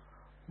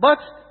 But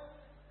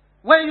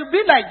when you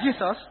be like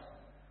Jesus,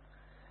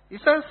 he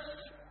says,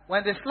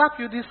 when they slap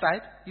you this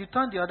side, you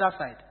turn the other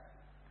side.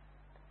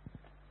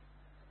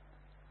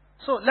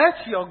 So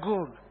let your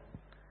goal,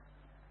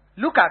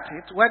 look at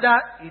it, whether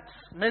it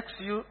makes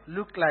you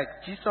look like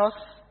Jesus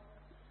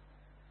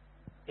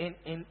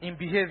in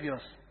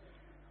behaviors.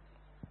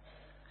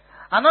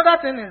 Another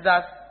thing is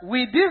that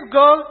with this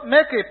goal,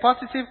 make a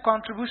positive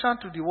contribution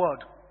to the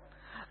world.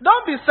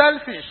 Don't be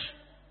selfish.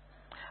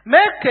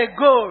 Make a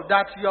goal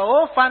that your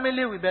whole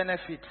family will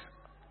benefit.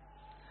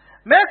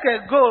 Make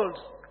a goal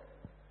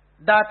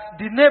that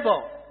the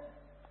neighbor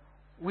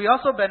will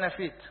also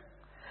benefit.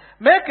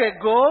 Make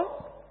a goal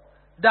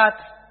that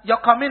your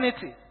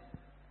community,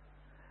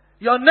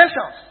 your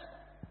nations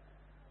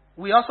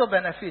will also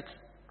benefit.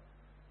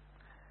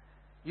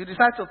 You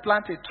decide to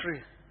plant a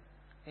tree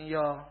in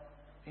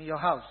your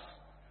house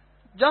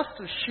just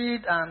to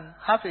shade and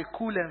have a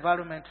cool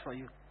environment for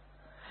you.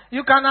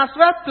 You can as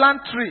well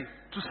plant tree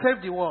to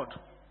save the world.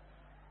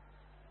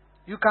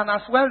 You can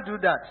as well do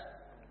that.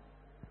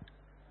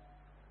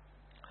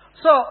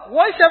 So,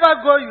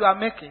 whichever goal you are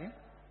making,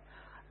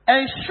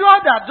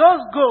 ensure that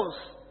those goals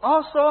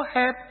also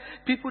help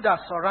people that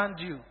surround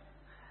you.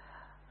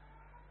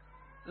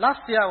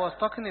 Last year I was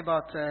talking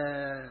about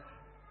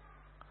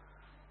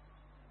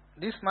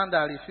this man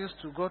that refused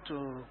to go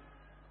to,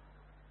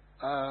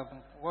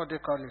 what they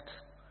call it?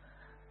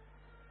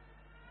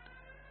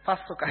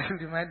 Pastor, can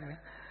you remind me?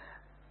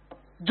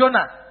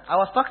 Jonah. I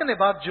was talking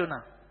about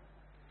Jonah.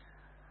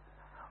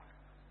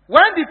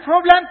 When the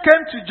problem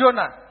came to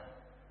Jonah,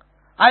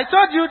 I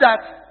told you that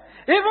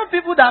even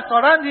people that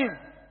surround him,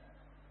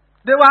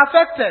 they were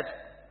affected.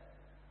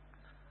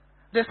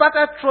 They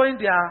started throwing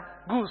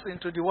their goods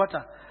into the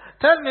water.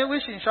 Tell me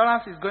which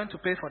insurance is going to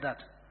pay for that.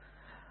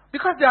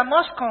 Because they are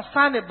much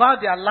concerned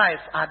about their life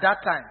at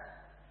that time.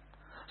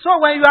 So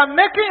when you are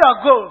making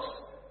your goals,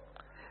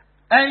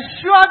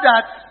 ensure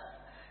that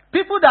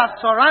people that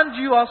surround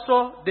you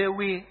also, they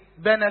will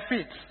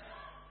benefit.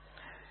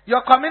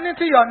 Your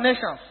community, your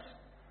nations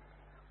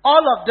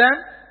all of them,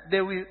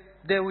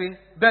 they will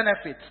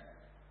benefit.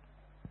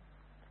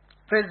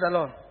 Praise the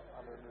Lord.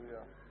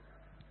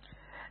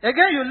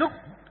 Again,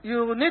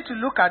 you need to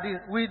look at this.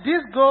 Will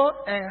this go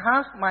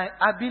enhance my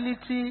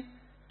ability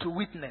to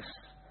witness?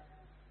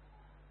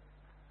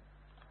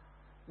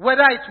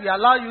 Whether it will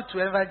allow you to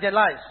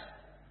evangelize.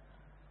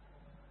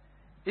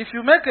 If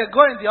you make a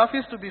goal in the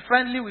office to be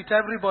friendly with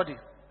everybody,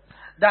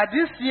 that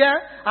this year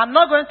I'm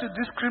not going to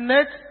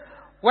discriminate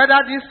whether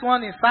this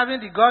one is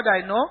serving the God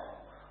I know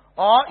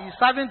or is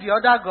serving the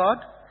other God.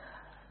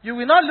 You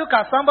will not look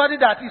at somebody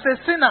that is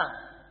a sinner.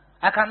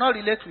 I cannot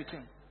relate with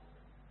him.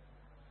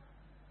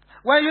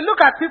 When you look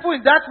at people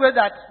in that way,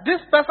 that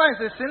this person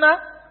is a sinner,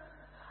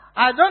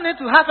 I don't need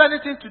to have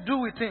anything to do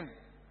with him.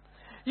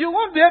 You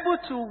won't be able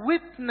to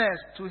witness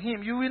to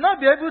him. You will not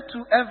be able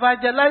to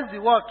evangelize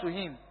the word to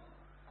him.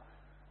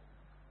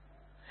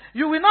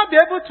 You will not be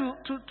able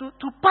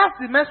to pass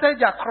the message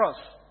across.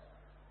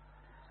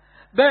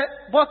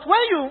 But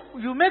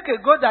when you make a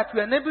goal that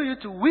will enable you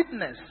to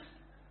witness,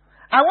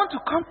 I want to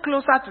come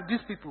closer to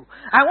these people.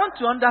 I want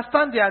to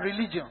understand their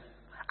religion.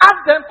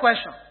 Ask them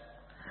questions.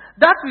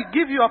 That will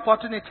give you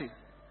opportunity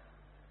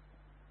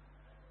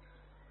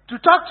to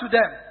talk to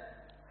them.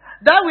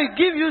 That will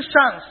give you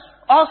chance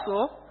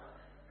also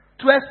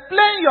to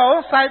explain your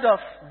own side of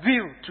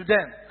view to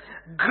them.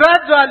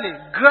 Gradually.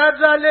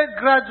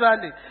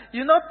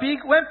 You know,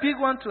 when pig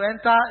want to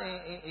enter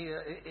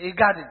a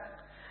garden,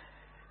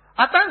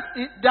 at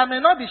times there may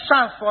not be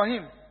chance for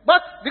him.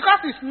 But because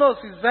his nose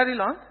is very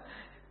long,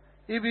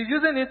 he'll be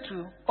using it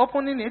to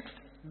opening it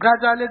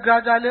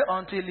gradually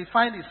until he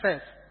finds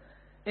himself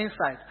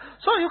inside.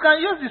 So you can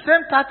use the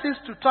same tactics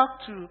to talk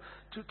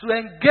to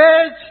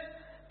engage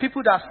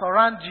people that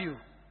surround you,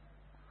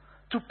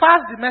 to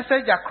pass the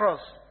message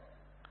across.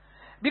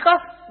 Because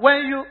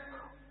when you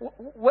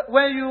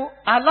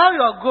allow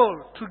your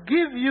goal to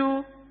give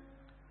you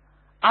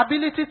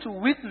ability to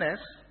witness,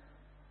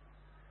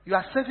 you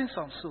are saving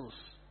some souls.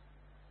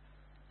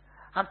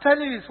 I'm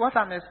telling you, it's what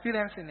I'm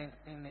experiencing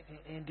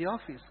in the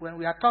office when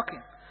we are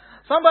talking.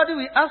 Somebody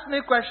will ask me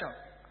a question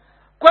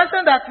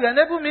that will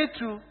enable me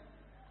to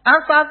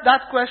answer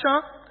that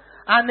question,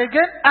 and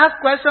again ask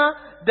question.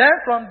 Then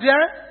from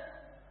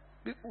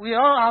there, we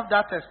all have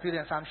that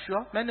experience, I'm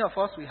sure. Many of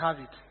us will have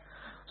it.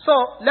 So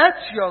let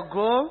your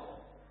goal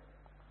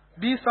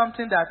be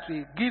something that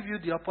will give you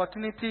the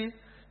opportunity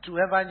to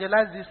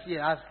evangelize this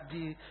year, as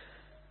the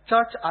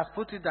church has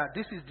put it, that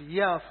this is the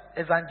year of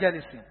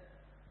evangelism.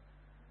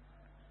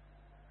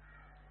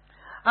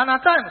 And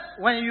at times,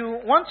 when you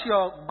want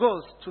your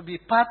goals to be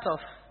part of,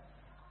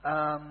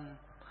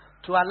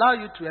 to allow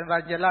you to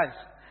evangelize,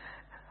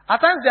 at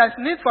times there is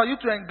need for you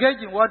to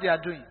engage in what they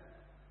are doing.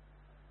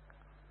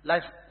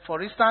 Like,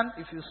 for instance,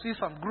 if you see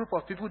some group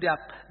of people, they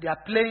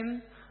are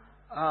playing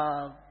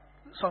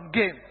some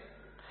game.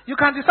 You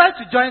can decide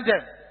to join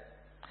them.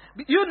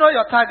 You know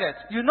your target.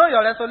 You know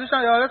your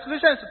resolution. Your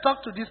resolution is to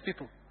talk to these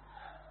people.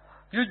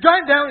 You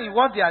join them in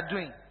what they are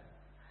doing.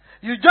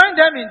 You join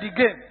them in the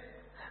game.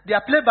 They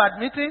are playing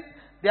badminton.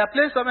 They are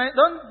playing so many.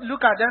 Don't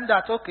look at them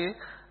that, okay,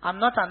 I'm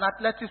not an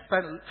athletic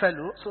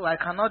fellow, so I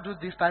cannot do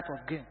this type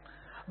of game.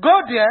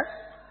 Go there,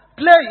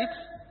 play it.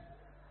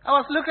 I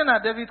was looking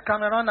at David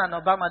Cameron and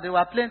Obama. They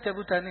were playing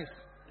table tennis.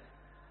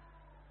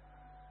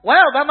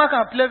 While Obama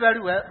can play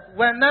very well,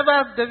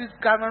 whenever David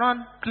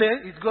Cameron plays,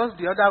 it goes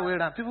the other way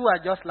around. People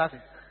are just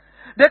laughing.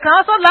 They can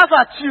also laugh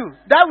at you.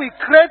 That will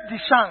create the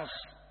chance.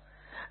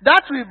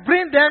 That will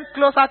bring them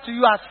closer to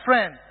you as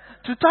friends,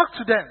 to talk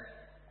to them.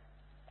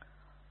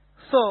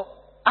 So,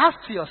 ask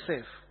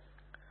yourself,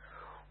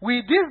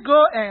 will this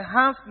goal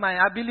enhance my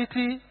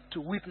ability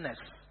to witness?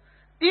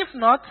 If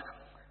not,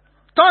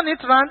 turn it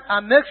around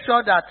and make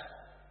sure that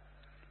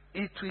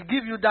it will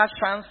give you that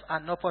chance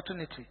and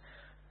opportunity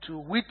to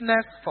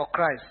witness for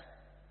Christ.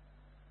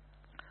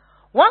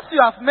 Once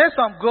you have made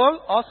some goal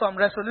or some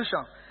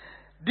resolution,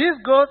 these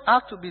goals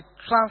have to be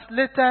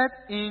translated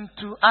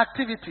into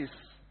activities.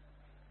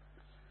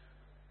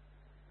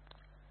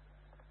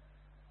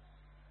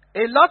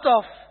 A lot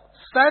of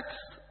set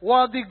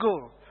worthy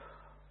goals.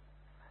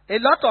 A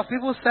lot of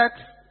people set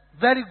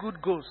very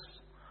good goals,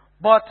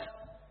 but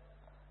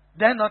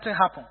then nothing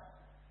happened.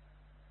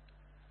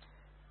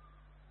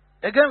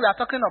 Again, we are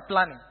talking of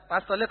planning.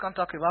 Pastor Lekon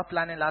talked about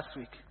planning last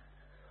week.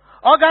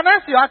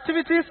 Organize your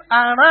activities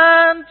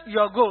around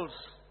your goals,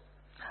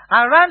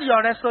 around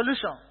your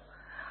resolution,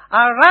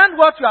 around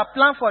what you have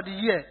planned for the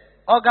year.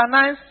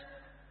 Organize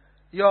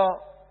your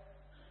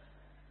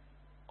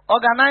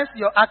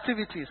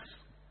activities.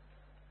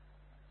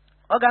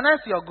 Organize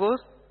your goals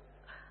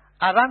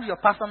around your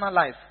personal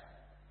life.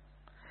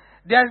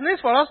 There is need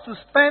for us to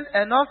spend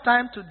enough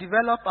time to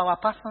develop our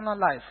personal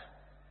life.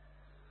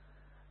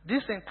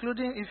 This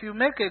including, if you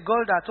make a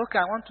goal that, okay,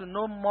 I want to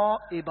know more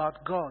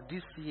about God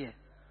this year.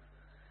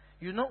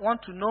 You don't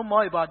want to know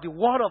more about the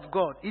Word of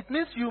God. It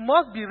means you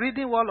must be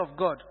reading Word of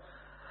God.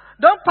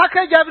 Don't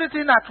package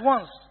everything at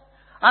once.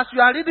 As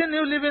you are reading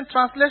New Living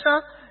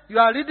Translation, you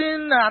are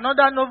reading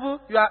another novel,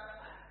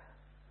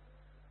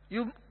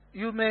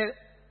 you may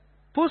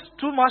put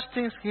too much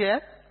things here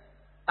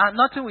and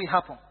nothing will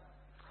happen.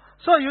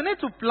 So you need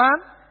to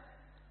plan.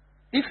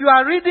 If you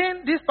are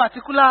reading this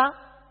particular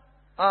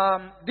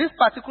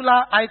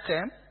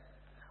item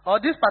or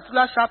this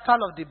particular chapter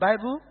of the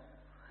Bible,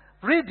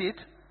 read it.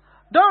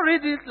 Don't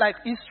read it like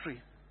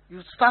history.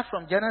 You start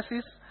from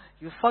Genesis,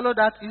 you follow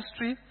that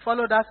history,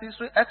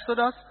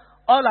 Exodus,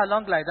 all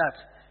along like that.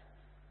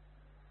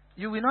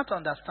 You will not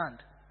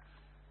understand.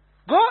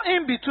 Go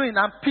in between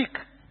and pick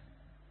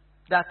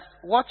that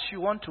what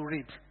you want to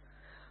read.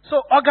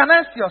 So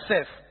organize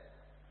yourself.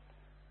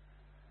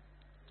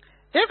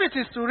 If it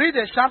is to read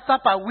a chapter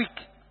per week,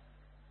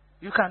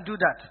 you can do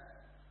that.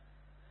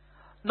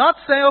 Not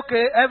say,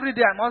 okay, every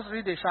day I must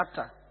read a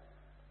chapter.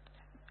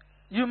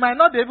 You might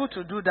not be able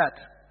to do that.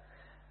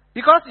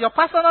 Because your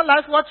personal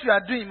life, what you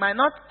are doing, might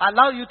not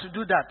allow you to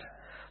do that.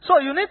 So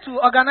you need to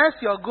organize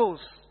your goals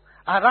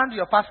around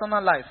your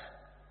personal life.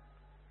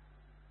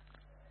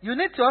 You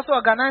need to also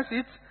organize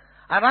it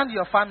around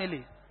your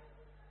family.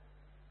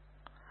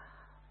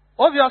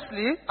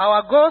 Obviously,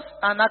 our goals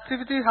and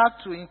activities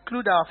have to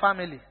include our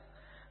family.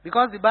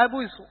 Because the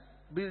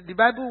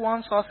Bible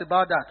warns us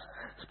about that.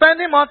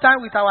 Spending more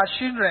time with our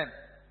children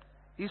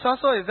is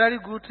also a very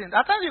good thing.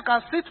 At times you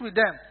can sit with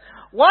them.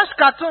 Watch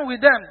cartoon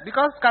with them.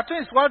 Because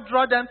cartoon is what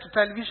draws them to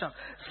television.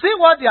 See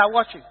what they are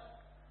watching.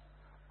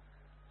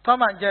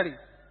 Tom and Jerry.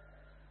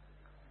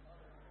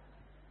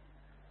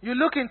 You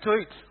look into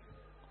it.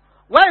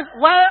 Why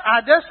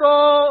are they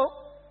so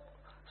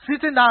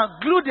sitting down,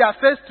 glue their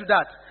face to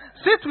that?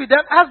 Sit with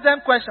them, ask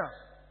them questions.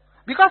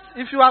 Because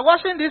if you are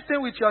watching this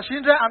thing with your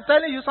children, I'm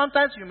telling you,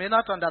 sometimes you may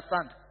not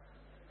understand.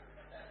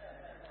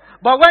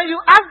 But when you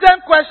ask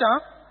them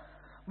questions,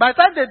 by the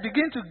time they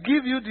begin to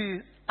give you the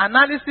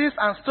analysis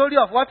and story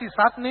of what is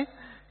happening,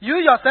 you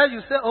yourself,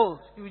 you say, oh,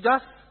 you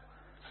just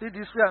see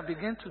this way and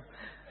begin to.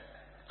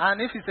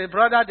 And if it's a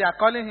brother, they are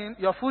calling him,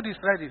 your food is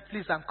ready,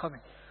 please, I'm coming.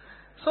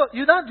 So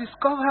you don't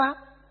discover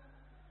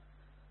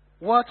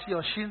what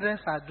your children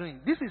are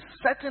doing. This is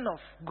setting of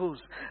goals,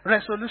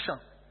 resolution.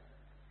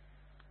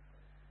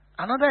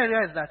 Another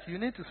area is that you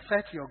need to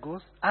set your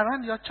goals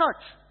around your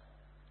church,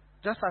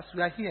 just as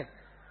we are here.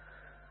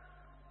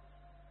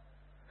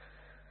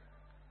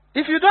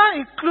 If you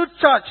don't include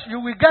church, you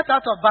will get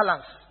out of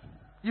balance.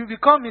 You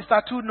become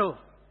Mr. Two No.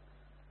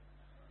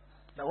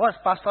 Now, what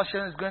Pastor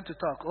Shane is going to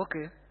talk?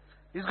 Okay.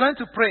 He's going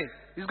to pray.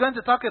 He's going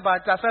to talk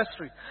about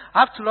intercessory.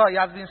 After all, he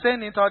has been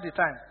saying it all the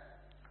time.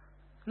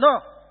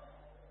 No.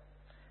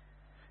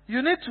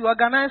 You need to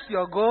organize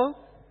your goal.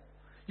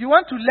 You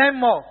want to learn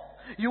more.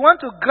 You want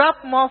to grab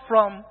more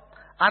from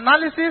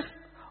analysis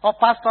of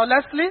Pastor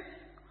Leslie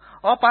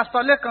or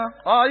Pastor Lekan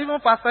or even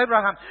Pastor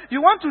Abraham.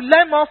 You want to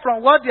learn more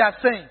from what they are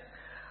saying.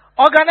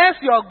 Organize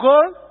your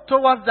goal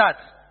towards that.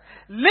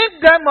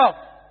 Link them up.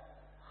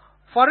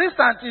 For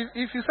instance,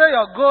 if you say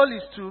your goal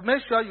is to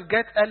make sure you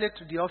get early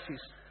to the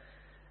office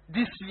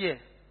this year,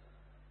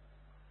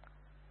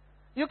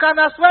 you can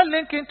as well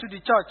link into the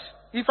church.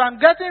 If I'm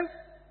getting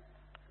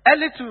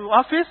early to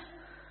office,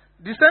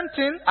 the same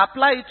thing,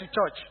 apply it to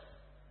church.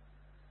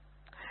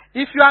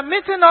 If you are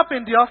meeting up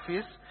in the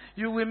office,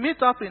 you will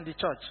meet up in the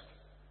church.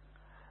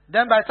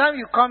 Then by the time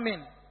you come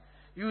in,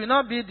 you will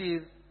not be the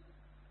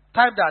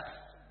type that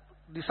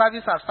the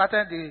service has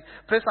started, the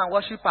praise and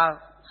worship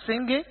are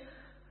singing.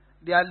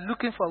 They are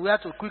looking for where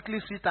to quickly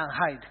sit and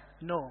hide.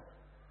 No.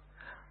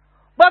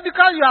 But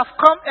because you have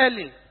come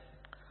early,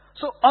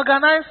 so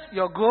organize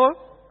your goal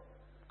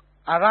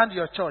around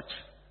your church.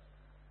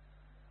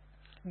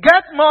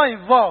 Get more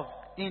involved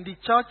in the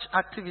church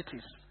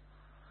activities.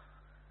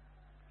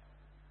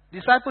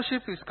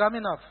 Discipleship is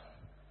coming up.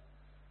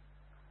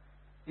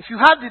 If you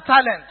have the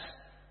talent,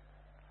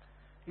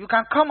 you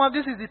can come up.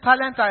 This is the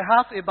talent I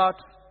have about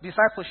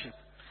discipleship.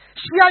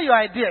 Share your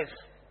ideas.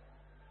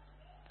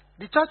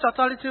 The church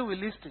authority will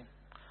listen.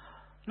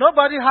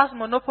 Nobody has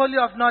monopoly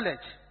of knowledge.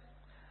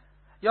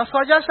 Your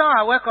suggestions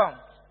are welcome.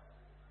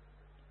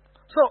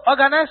 So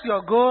organize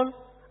your goal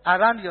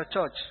around your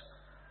church.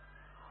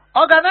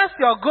 Organize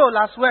your goal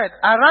as well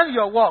around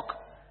your work.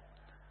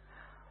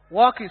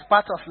 Work is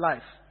part of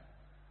life.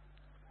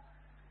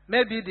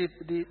 Maybe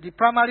the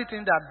primary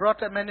thing that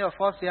brought many of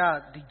us here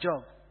are the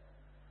job.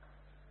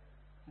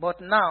 But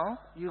now,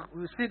 you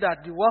see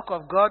that the work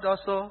of God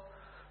also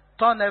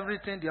turn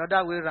everything the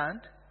other way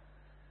around.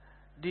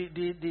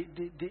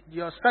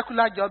 Your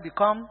secular job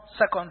become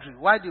secondary,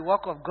 while the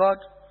work of God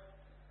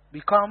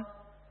become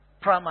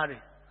primary.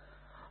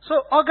 So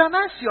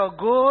organize your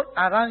goal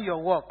around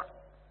your work.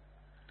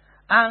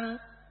 And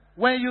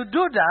when you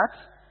do that,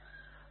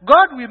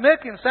 God will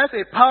make himself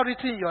a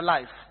priority in your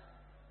life.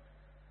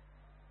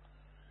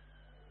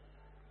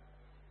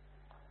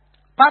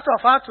 Part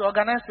of how to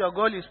organize your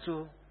goal is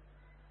to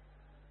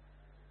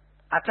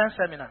attend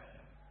seminar.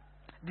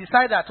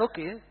 Decide that,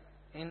 okay,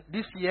 in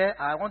this year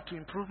I want to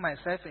improve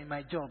myself in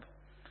my job.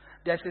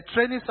 There's a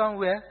training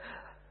somewhere.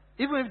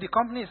 Even if the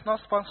company is not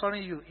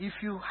sponsoring you, if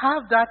you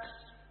have that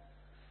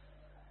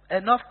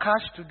enough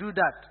cash to do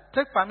that,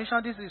 take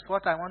permission, this is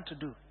what I want to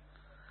do.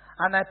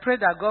 And I pray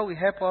that God will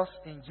help us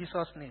in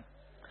Jesus' name.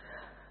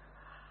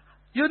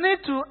 You need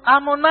to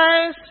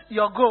harmonize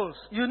your goals.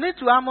 You need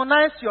to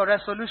harmonize your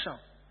resolution.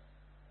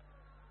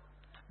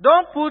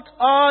 Don't put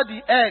all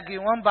the egg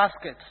in one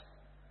basket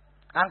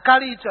and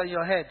carry it on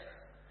your head.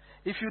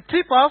 If you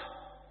tip off,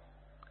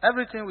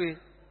 everything will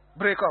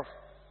break off.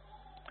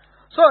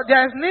 So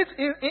there is need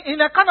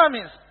in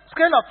economics,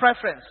 scale of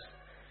preference.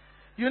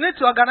 You need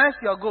to organize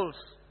your goals.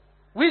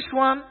 Which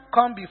one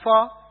come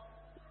before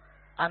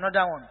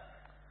another one?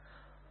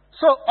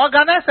 So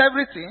organize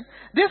everything.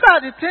 These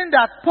are the things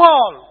that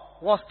Paul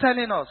was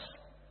telling us.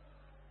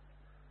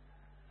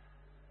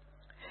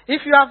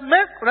 If you have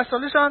made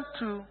resolution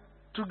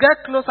to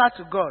get closer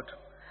to God,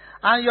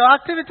 and your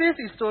activities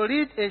is to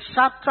read a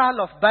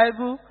chapter of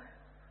Bible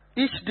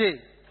each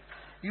day,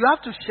 you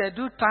have to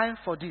schedule time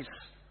for this.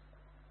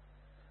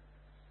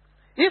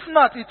 If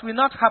not, it will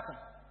not happen.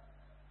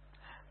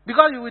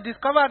 Because you will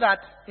discover that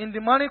in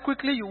the morning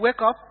quickly you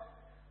wake up,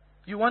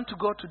 you want to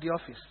go to the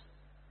office.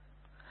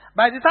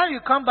 By the time you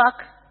come back,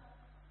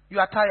 you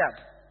are tired.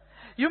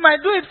 You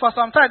might do it for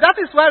some time. That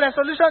is why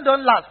resolutions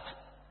don't last.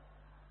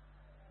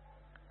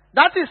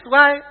 That is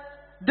why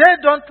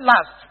they don't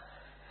last.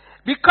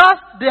 Because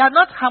they are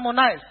not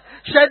harmonized.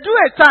 Schedule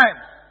a time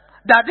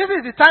that this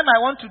is the time I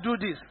want to do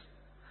this.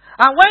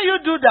 And when you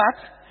do that,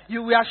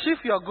 you will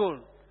achieve your goal.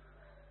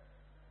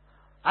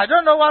 I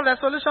don't know what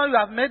resolution you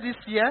have made this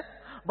year,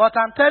 but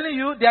I'm telling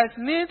you, there is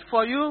need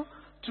for you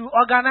to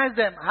organize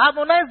them.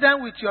 Harmonize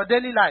them with your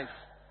daily life,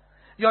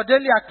 your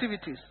daily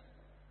activities.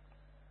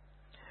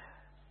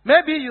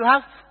 Maybe you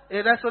have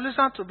a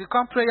resolution to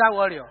become prayer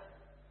warrior.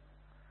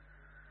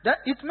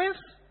 It means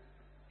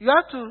you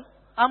have to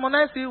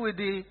harmonize it with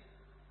the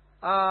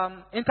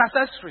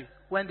intercessory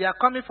when they are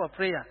coming for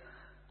prayer.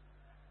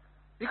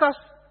 Because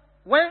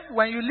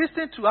when you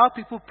listen to how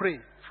people pray,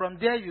 from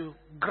there you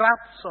grab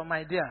some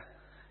idea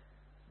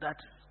that,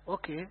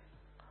 okay,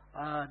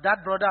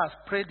 that brother has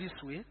prayed this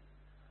way.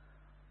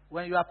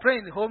 When you are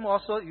praying at home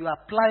also, you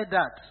apply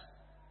that.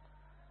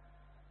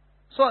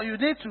 So you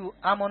need to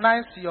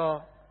harmonize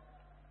your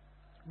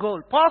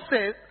goal. Paul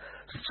says,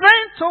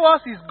 strain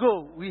towards his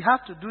goal. We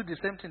have to do the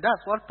same thing.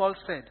 That's what Paul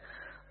said.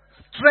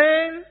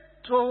 Strain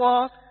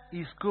towards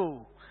his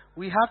goal.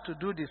 We have to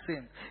do the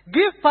same.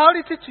 Give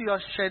priority to your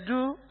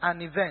schedule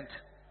and event.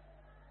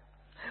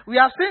 We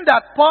have seen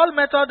that Paul's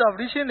method of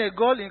reaching a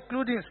goal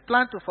including his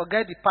plan to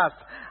forget the past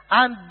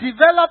and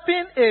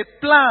developing a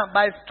plan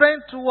by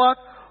straying toward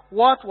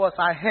what was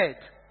ahead.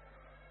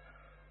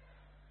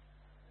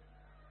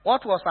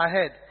 What was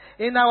ahead?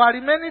 In our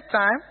remaining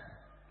time,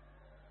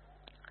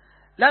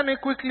 let me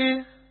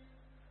quickly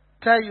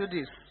tell you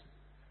this.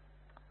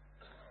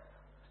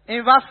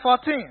 In verse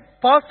 14,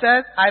 Paul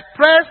says, I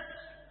press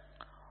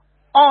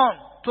on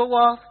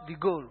towards the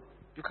goal.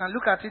 You can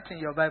look at it in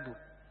your Bible.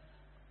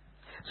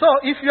 So,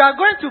 if you are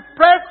going to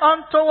press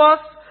on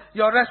towards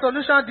your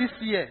resolution this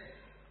year,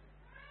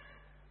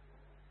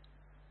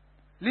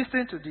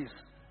 listen to this.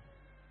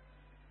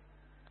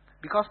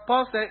 Because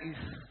Paul said he's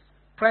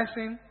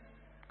pressing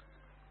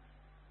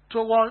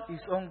toward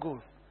his own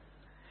goal.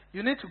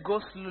 You need to go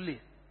slowly.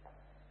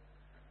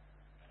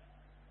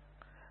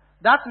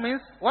 That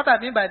means, what I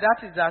mean by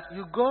that is that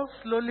you go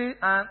slowly,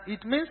 and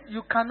it means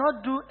you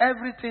cannot do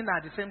everything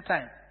at the same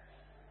time.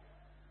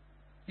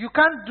 You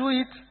can't do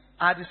it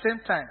at the same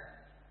time.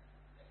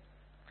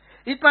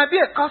 It might be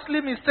a costly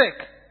mistake.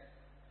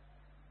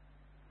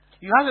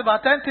 You have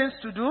about 10 things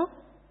to do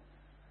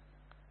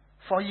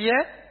for a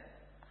year,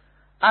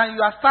 and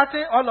you are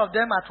starting all of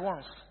them at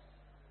once.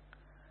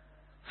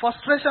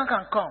 Frustration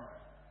can come.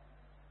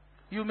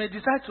 You may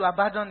decide to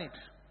abandon it.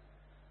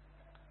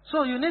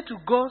 So you need to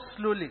go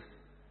slowly.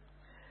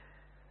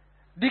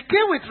 The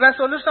key with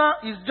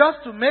resolution is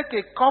just to make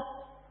a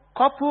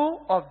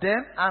couple of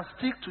them and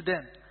stick to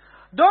them.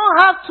 Don't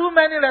have too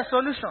many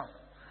resolutions.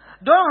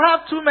 Don't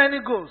have too many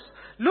goals.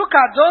 Look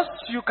at those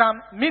you can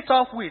meet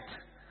up with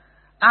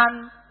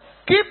and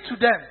keep to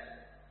them.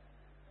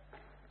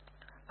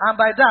 And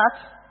by that,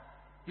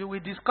 you will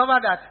discover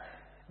that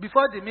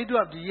before the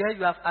middle of the year,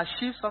 you have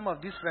achieved some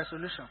of these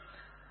resolutions.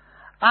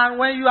 And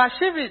when you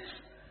achieve it,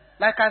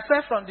 like I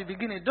said from the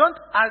beginning, don't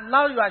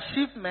allow your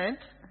achievement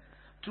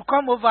to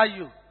come over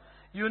you.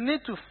 You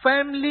need to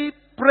firmly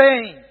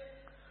pray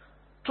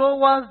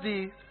towards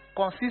the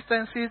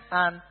consistencies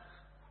and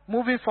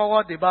moving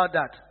forward about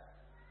that.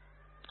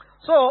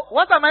 So,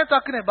 what am I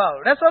talking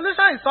about?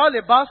 Resolution is all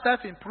about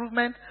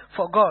self-improvement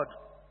for God.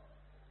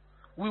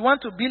 We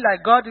want to be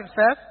like God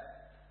Himself,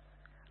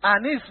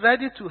 and He is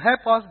ready to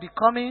help us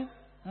becoming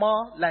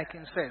more like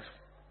Himself.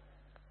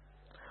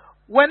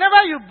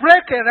 Whenever you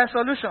break a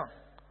resolution,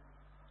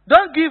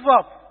 don't give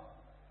up.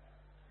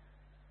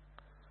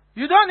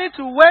 You don't need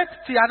to wait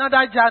till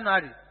another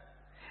January.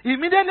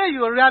 Immediately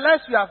you realize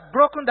you have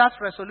broken that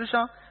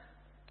resolution,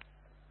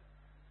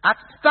 at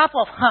step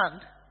of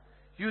hand,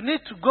 you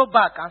need to go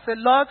back and say,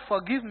 Lord,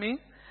 forgive me.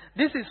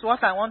 This is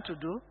what I want to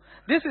do.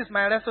 This is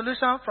my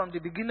resolution from the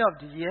beginning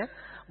of the year,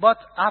 but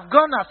I've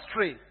gone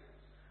astray.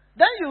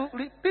 Then you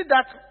repeat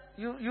that,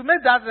 you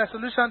make that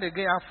resolution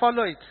again and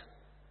follow it.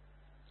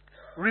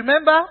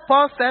 Remember,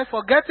 Paul said,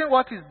 forgetting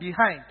what is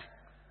behind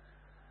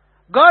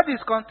God is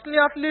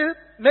continuously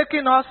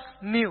making us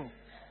new.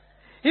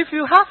 If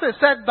you have a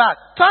setback,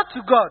 talk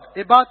to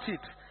God about it.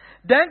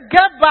 Then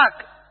get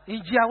back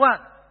in gear 1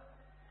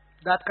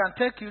 that can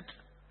take you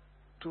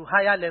to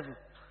higher level.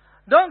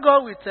 Don't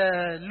go with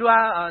lure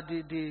or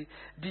the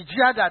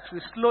gear that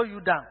will slow you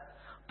down.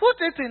 Put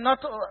it in not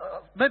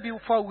maybe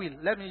 4-wheel.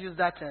 Let me use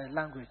that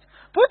language.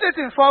 Put it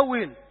in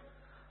 4-wheel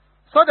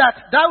so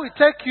that will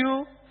take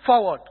you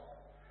forward.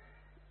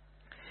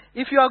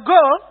 If your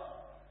goal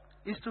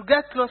is to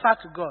get closer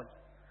to God,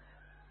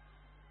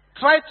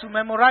 try to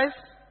memorize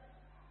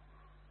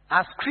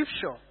a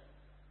scripture.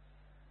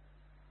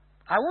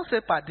 I won't say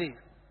per day.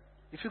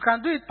 If you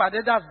can do it per day,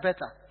 that's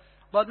better.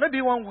 But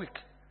maybe 1 week.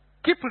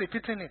 Keep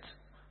repeating it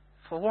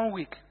for 1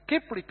 week.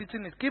 Keep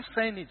repeating it. Keep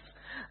saying it.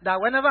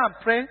 That whenever I'm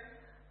praying,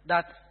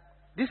 that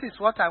this is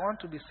what I want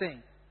to be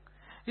saying.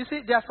 You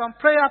see, there are some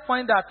prayer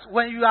points that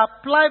when you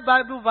apply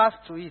Bible verse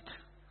to it,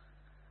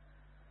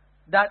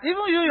 that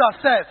even you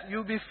yourself,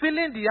 you'll be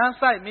feeling the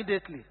answer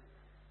immediately.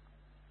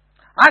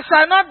 I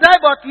shall not die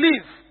but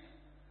live.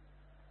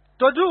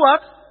 To do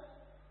what?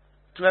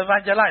 To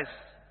evangelize.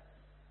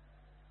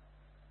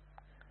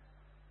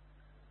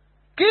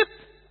 Keep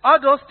all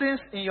those things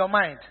in your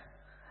mind.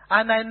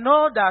 And I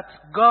know that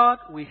God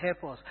will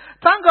help us.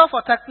 Thank God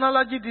for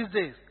technology these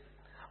days.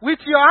 With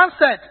your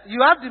handset,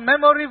 you have the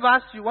memory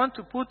verse you want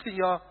to put in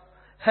your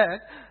head.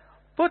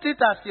 Put it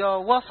as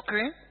your wall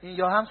screen in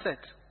your handset.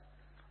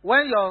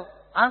 When your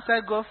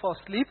handset goes for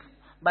sleep,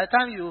 by the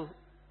time you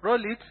roll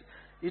it,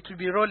 it will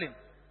be rolling.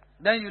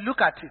 Then you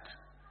look at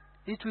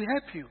it. It will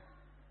help you.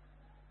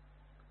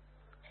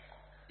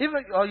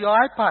 Even or your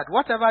iPad,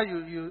 whatever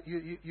you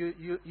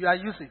are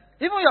using.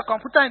 Even your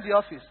computer in the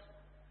office.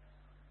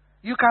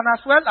 You can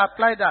as well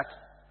apply that.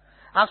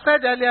 I've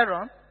said earlier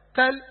on,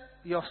 tell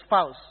your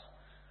spouse.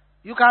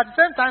 You can at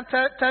the same time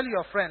tell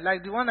your friend,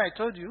 like the one I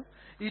told you.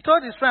 He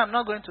told his friend, I'm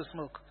not going to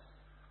smoke.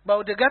 But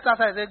when they get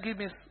outside, they give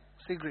me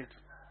cigarettes.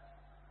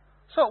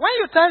 So when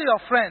you tell your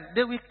friend,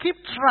 they will keep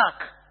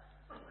track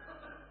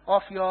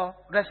of your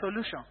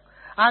resolution.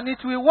 And it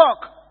will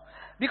work.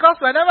 Because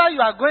whenever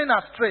you are going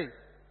astray,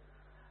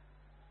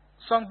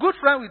 some good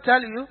friend will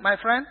tell you, my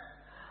friend,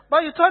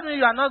 but you told me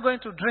you are not going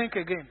to drink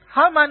again.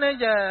 How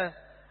manage,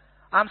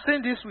 I'm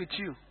saying this with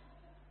you.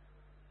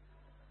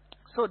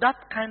 So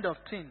that kind of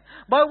thing.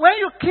 But when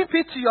you keep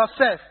it to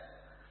yourself,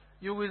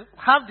 you will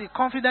have the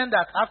confidence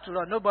that after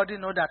all, nobody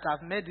knows that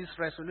I've made this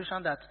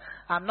resolution that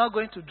I'm not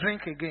going to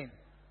drink again.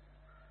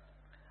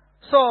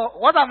 So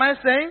what am I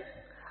saying?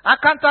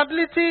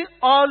 Accountability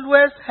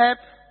always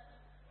helps.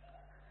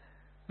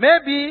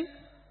 Maybe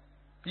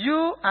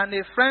you and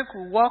a friend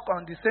could work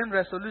on the same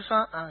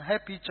resolution and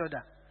help each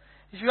other.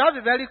 If you have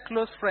a very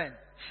close friend,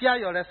 share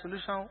your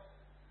resolution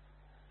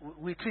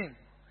with him.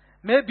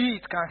 Maybe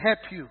it can help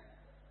you.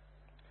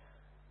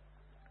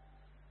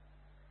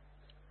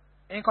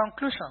 In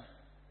conclusion,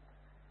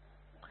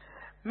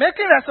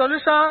 making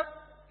resolution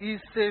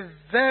is a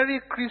very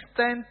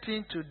Christian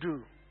thing to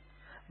do.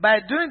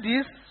 By doing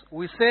this,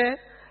 we say,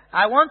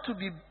 I want to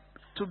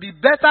be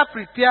better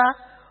prepared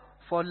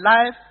for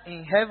life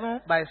in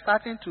heaven by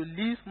starting to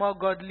live more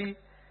godly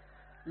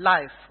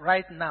life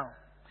right now.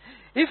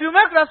 If you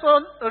make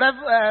resolution,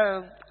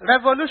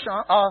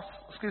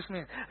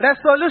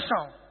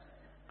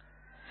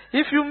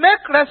 if you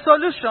make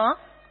resolution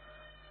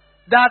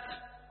that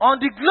on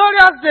the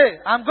glorious day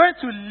I'm going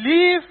to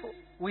live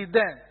with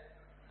them,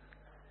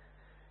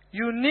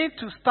 you need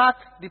to start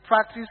the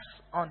practice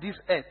on this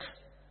earth.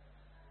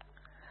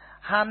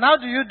 And how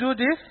do you do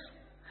this?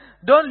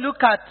 Don't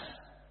look at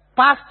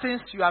past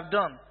things you have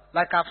done,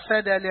 like I've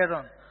said earlier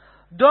on.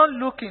 Don't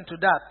look into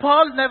that.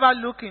 Paul never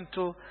looked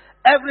into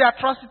every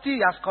atrocity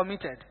he has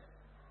committed.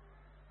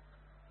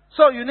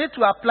 So you need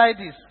to apply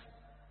this.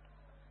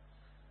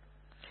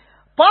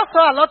 Paul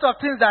saw a lot of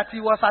things that he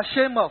was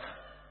ashamed of.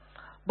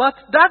 But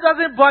that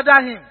doesn't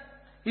bother him.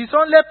 He's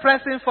only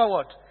pressing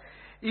forward.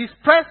 He's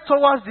pressed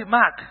towards the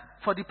mark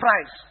for the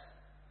prize.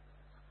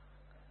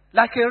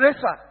 Like a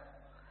racer.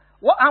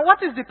 And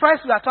what is the prize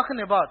we are talking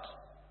about?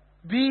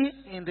 Be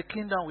in the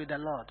kingdom with the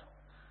Lord.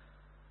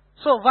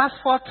 So verse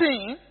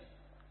 14,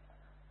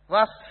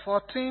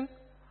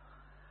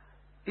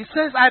 it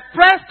says, I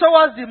press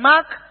towards the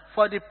mark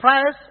for the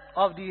prize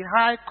of the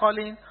high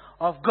calling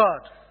of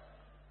God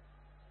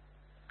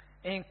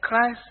in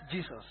Christ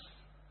Jesus.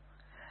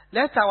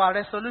 Let our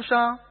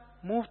resolution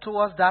move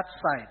towards that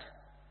side.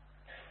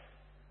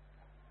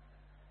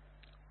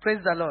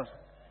 Praise the Lord.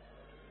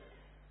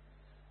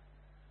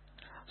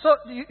 So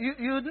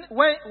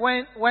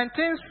when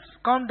things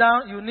come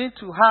down, you need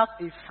to have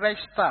a fresh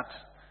start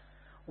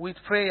with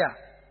prayer.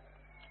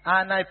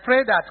 And I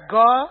pray that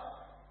God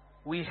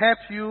will help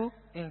you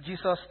in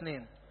Jesus'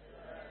 name.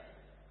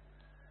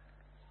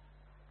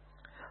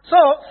 So,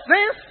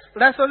 since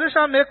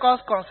resolution make us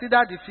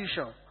consider the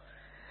future,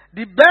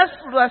 the best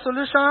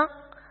resolution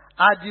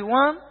are the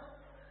one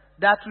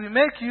that will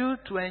make you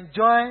to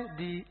enjoy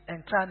the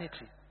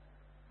eternity.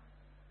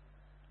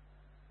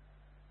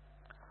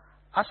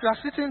 As you are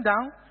sitting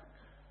down,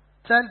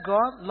 tell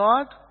God,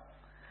 Lord,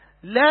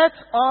 Let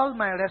all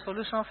my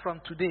resolutions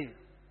from today,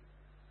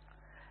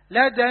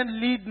 let them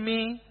lead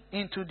me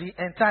into the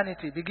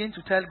eternity. Begin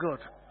to tell God.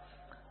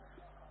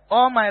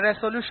 All my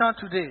resolutions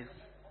today,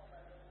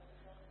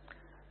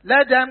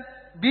 let them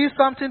be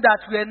something that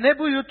will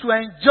enable you to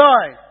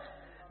enjoy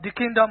the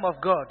kingdom of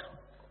God.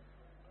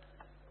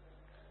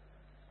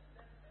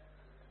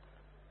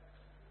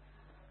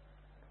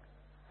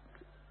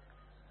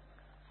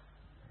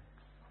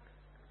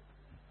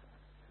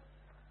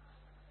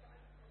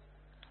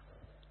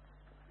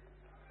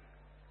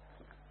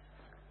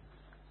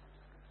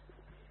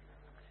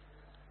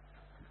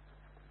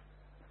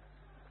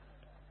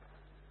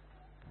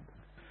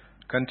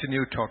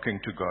 Continue talking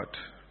to God.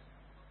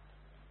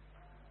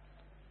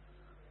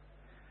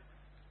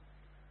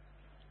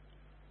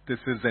 This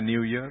is a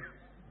new year.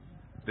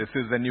 This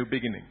is a new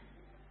beginning.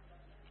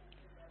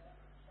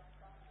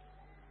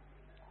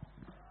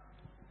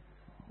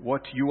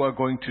 What you are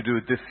going to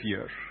do this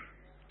year,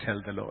 tell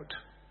the Lord.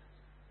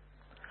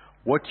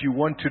 What you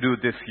want to do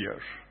this year,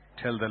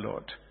 tell the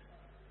Lord.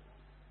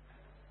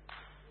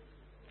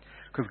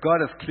 Because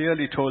God has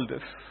clearly told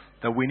us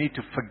that we need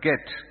to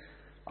forget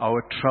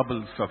our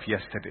troubles of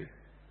yesterday.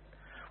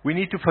 We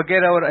need to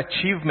forget our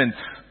achievements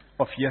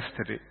of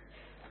yesterday,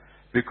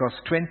 because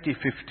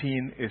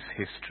 2015 is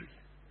history.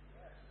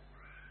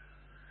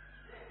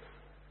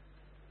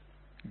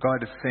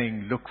 God is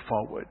saying, look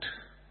forward.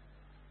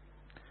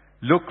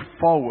 Look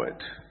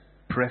forward.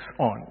 Press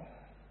on.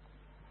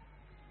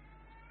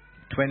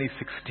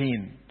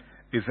 2016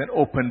 is an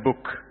open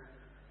book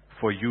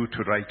for you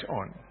to write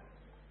on.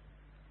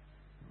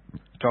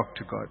 Talk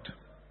to God.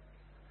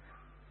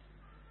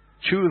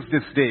 Choose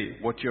this day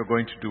what you're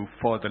going to do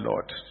for the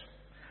Lord.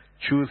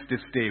 Choose this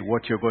day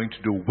what you're going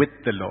to do with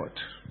the Lord.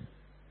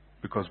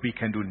 Because we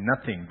can do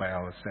nothing by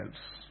ourselves.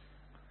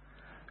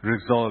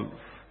 Resolve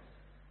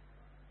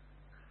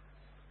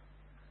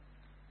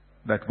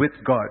that with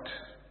God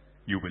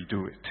you will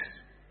do it.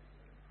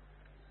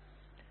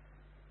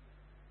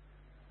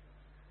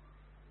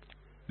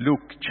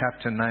 Luke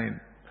chapter 9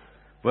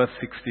 verse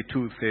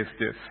 62 says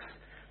this: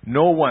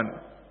 no one,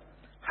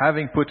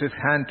 having put his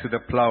hand to the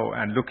plow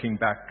and looking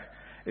back,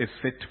 is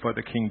fit for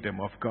the kingdom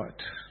of God.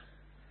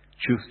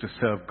 Choose to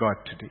serve God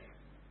today.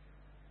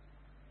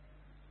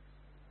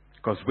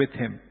 Because with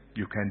Him,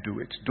 you can do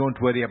it.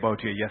 Don't worry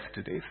about your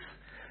yesterdays.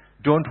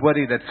 Don't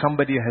worry that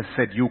somebody has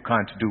said you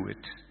can't do it.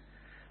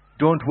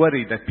 Don't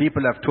worry that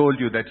people have told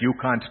you that you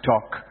can't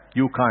talk,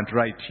 you can't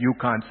write, you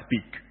can't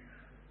speak.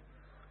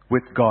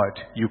 With God,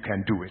 you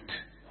can do it.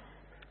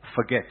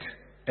 Forget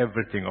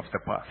everything of the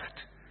past.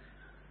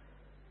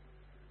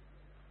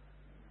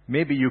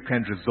 Maybe you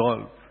can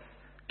resolve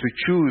to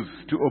choose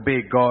to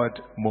obey God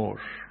more.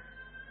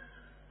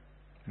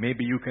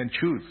 Maybe you can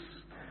choose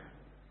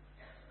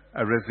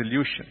a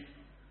resolution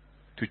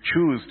to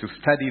choose to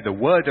study the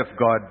Word of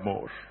God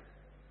more.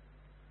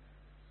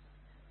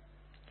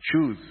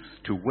 Choose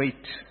to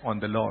wait on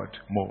the Lord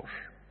more.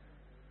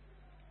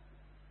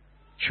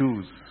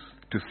 Choose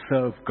to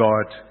serve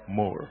God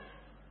more.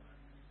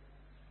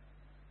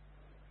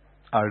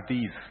 Are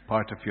these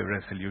part of your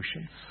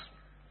resolutions?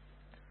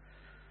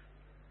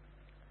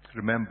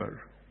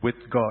 Remember, with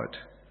God,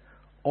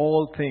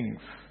 all things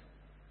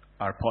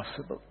are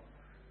possible.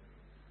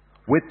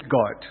 With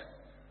God,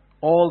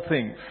 all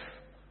things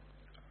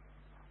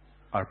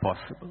are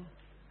possible.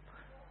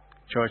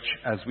 Church,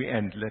 as we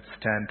end, let's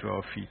stand to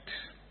our feet.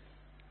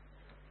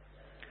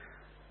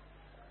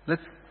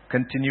 Let's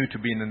continue to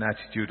be in an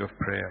attitude of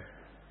prayer.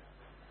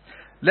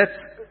 Let's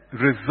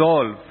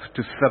resolve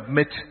to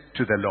submit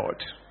to the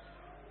Lord.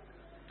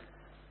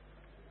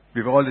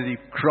 We've already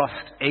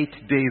crossed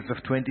 8 days of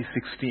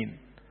 2016.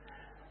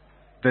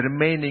 The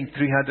remaining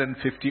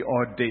 350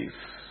 odd days.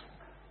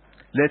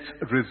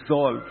 Let's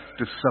resolve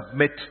to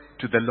submit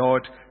to the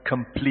Lord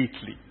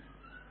completely.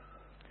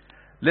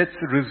 Let's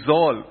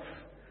resolve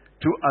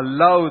to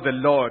allow the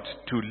Lord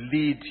to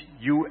lead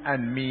you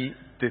and me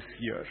this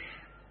year.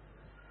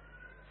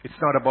 It's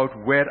not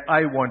about where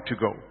I want to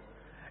go.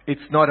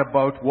 It's not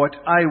about what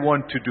I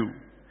want to do.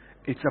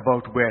 It's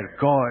about where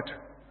God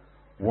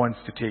wants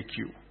to take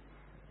you.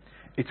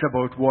 It's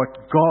about what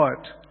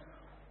God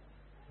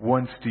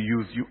wants to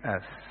use you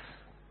as.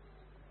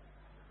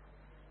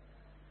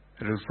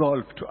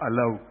 Resolve to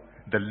allow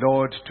the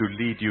Lord to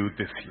lead you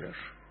this year.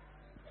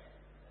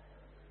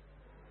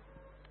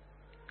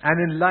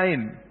 And in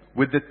line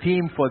with the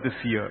theme for this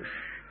year,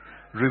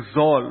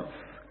 resolve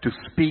to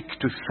speak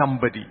to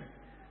somebody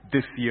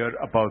this year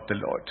about the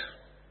Lord.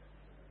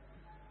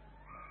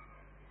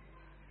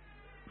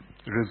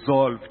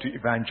 Resolve to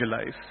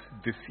evangelize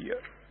this year.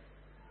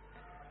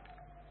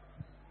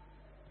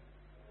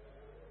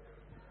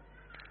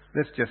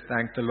 Let's just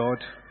thank the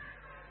Lord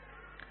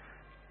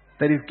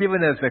that He's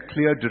given us a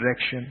clear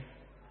direction.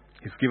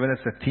 He's given us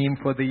a theme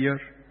for the year.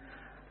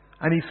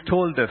 And He's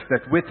told us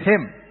that with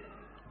Him,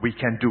 we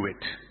can do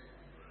it.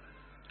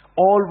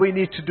 All we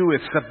need to do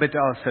is submit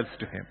ourselves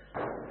to Him.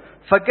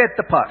 Forget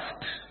the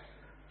past.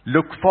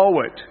 Look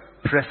forward.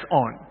 Press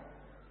on.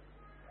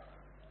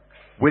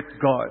 With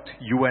God,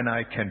 you and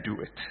I can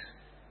do it.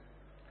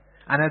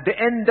 And at the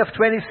end of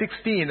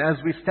 2016,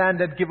 as we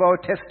stand and give our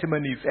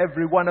testimonies,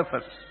 every one of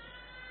us,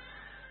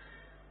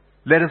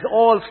 let us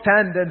all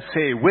stand and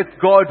say, with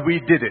God we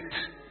did it.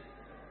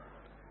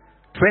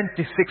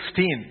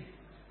 2016,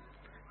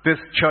 this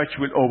church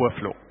will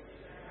overflow.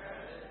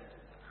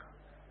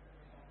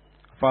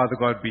 Father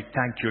God, we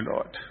thank you,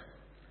 Lord.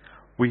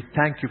 We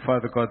thank you,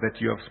 Father God, that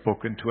you have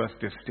spoken to us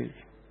this day.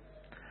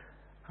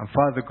 And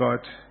Father God,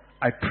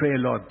 I pray,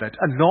 Lord, that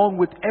along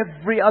with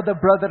every other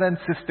brother and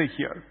sister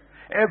here,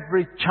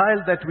 every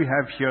child that we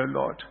have here,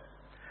 Lord,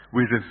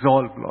 we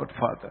resolve, Lord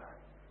Father,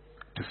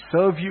 to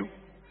serve you,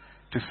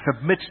 to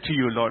submit to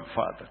you, Lord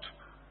Father,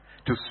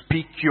 to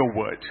speak your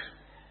word.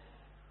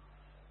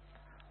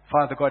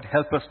 Father God,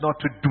 help us not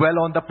to dwell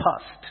on the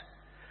past,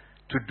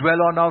 to dwell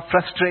on our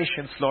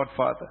frustrations, Lord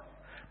Father,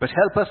 but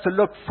help us to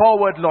look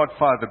forward, Lord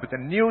Father, with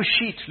a new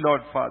sheet,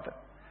 Lord Father,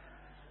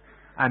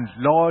 and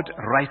Lord,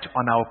 write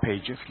on our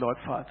pages, Lord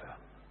Father.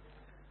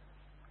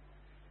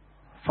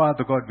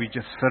 Father God, we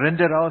just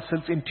surrender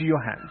ourselves into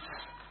your hands.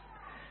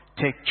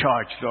 Take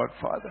charge, Lord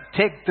Father.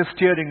 Take the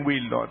steering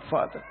wheel, Lord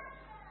Father.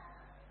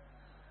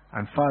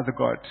 And Father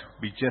God,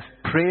 we just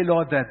pray,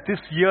 Lord, that this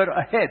year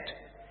ahead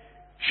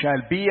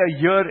shall be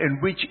a year in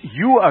which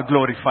you are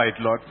glorified,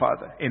 Lord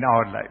Father, in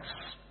our lives.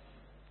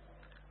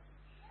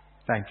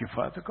 Thank you,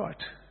 Father God.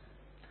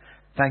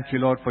 Thank you,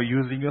 Lord, for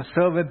using your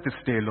servant this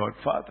day, Lord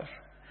Father,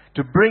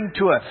 to bring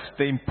to us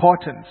the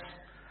importance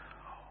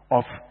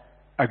of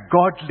a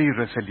godly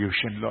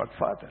resolution, Lord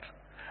Father.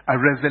 A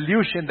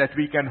resolution that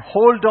we can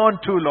hold on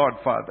to, Lord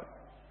Father,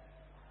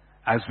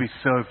 as we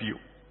serve you.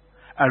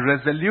 A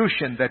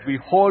resolution that we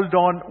hold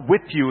on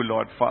with you,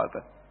 Lord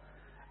Father,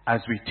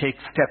 as we take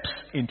steps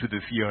into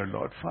this year,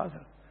 Lord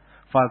Father.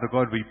 Father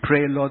God, we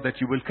pray, Lord, that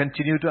you will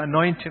continue to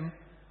anoint him,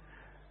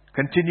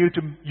 continue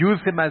to use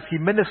him as he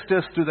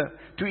ministers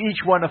to each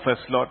one of us,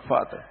 Lord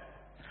Father.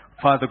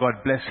 Father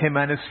God, bless him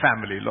and his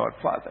family, Lord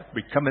Father.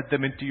 We commit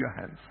them into your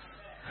hands.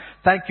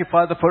 Thank you,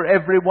 Father, for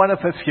every one of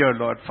us here,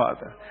 Lord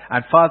Father.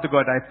 And Father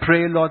God, I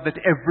pray, Lord, that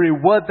every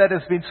word that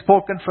has been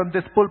spoken from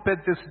this pulpit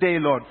this day,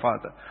 Lord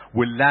Father,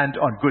 will land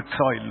on good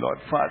soil, Lord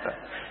Father.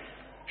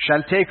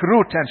 Shall take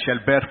root and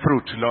shall bear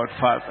fruit, Lord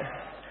Father.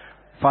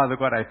 Father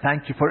God, I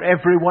thank you for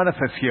every one of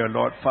us here,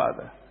 Lord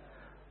Father.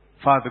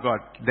 Father God,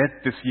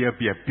 let this year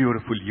be a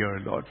beautiful year,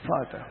 Lord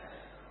Father.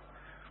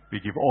 We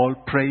give all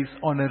praise,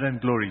 honor, and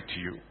glory to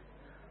you.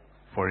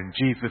 For in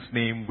Jesus'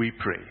 name we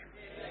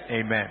pray.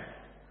 Amen.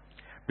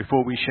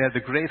 Before we share the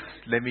grace,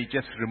 let me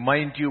just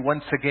remind you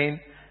once again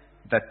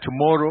that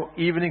tomorrow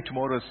evening,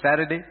 tomorrow is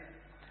Saturday,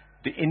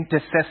 the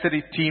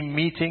intercessory team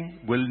meeting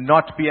will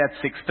not be at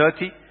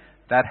 6:30.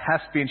 That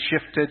has been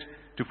shifted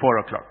to 4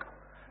 o'clock.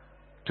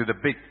 To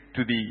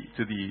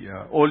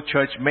the old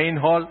church main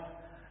hall.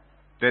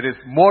 There is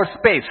more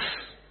space.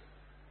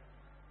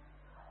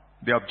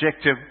 The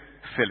objective,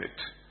 fill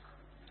it.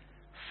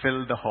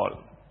 Fill the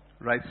hall.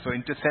 Right? So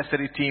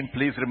intercessory team,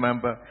 please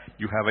remember,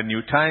 you have a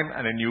new time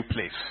and a new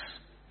place.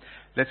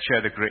 Let's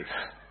share the grace.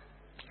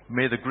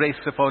 May the grace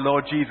of our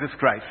Lord Jesus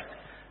Christ,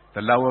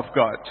 the love of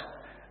God,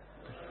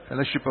 the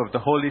fellowship of the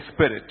Holy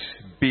Spirit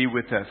be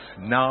with us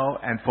now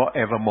and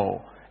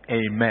forevermore.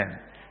 Amen.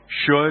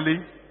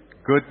 Surely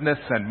goodness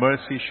and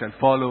mercy shall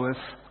follow us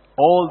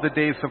all the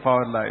days of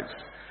our lives,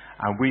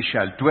 and we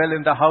shall dwell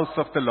in the house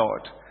of the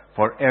Lord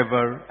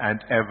forever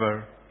and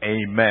ever.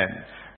 Amen.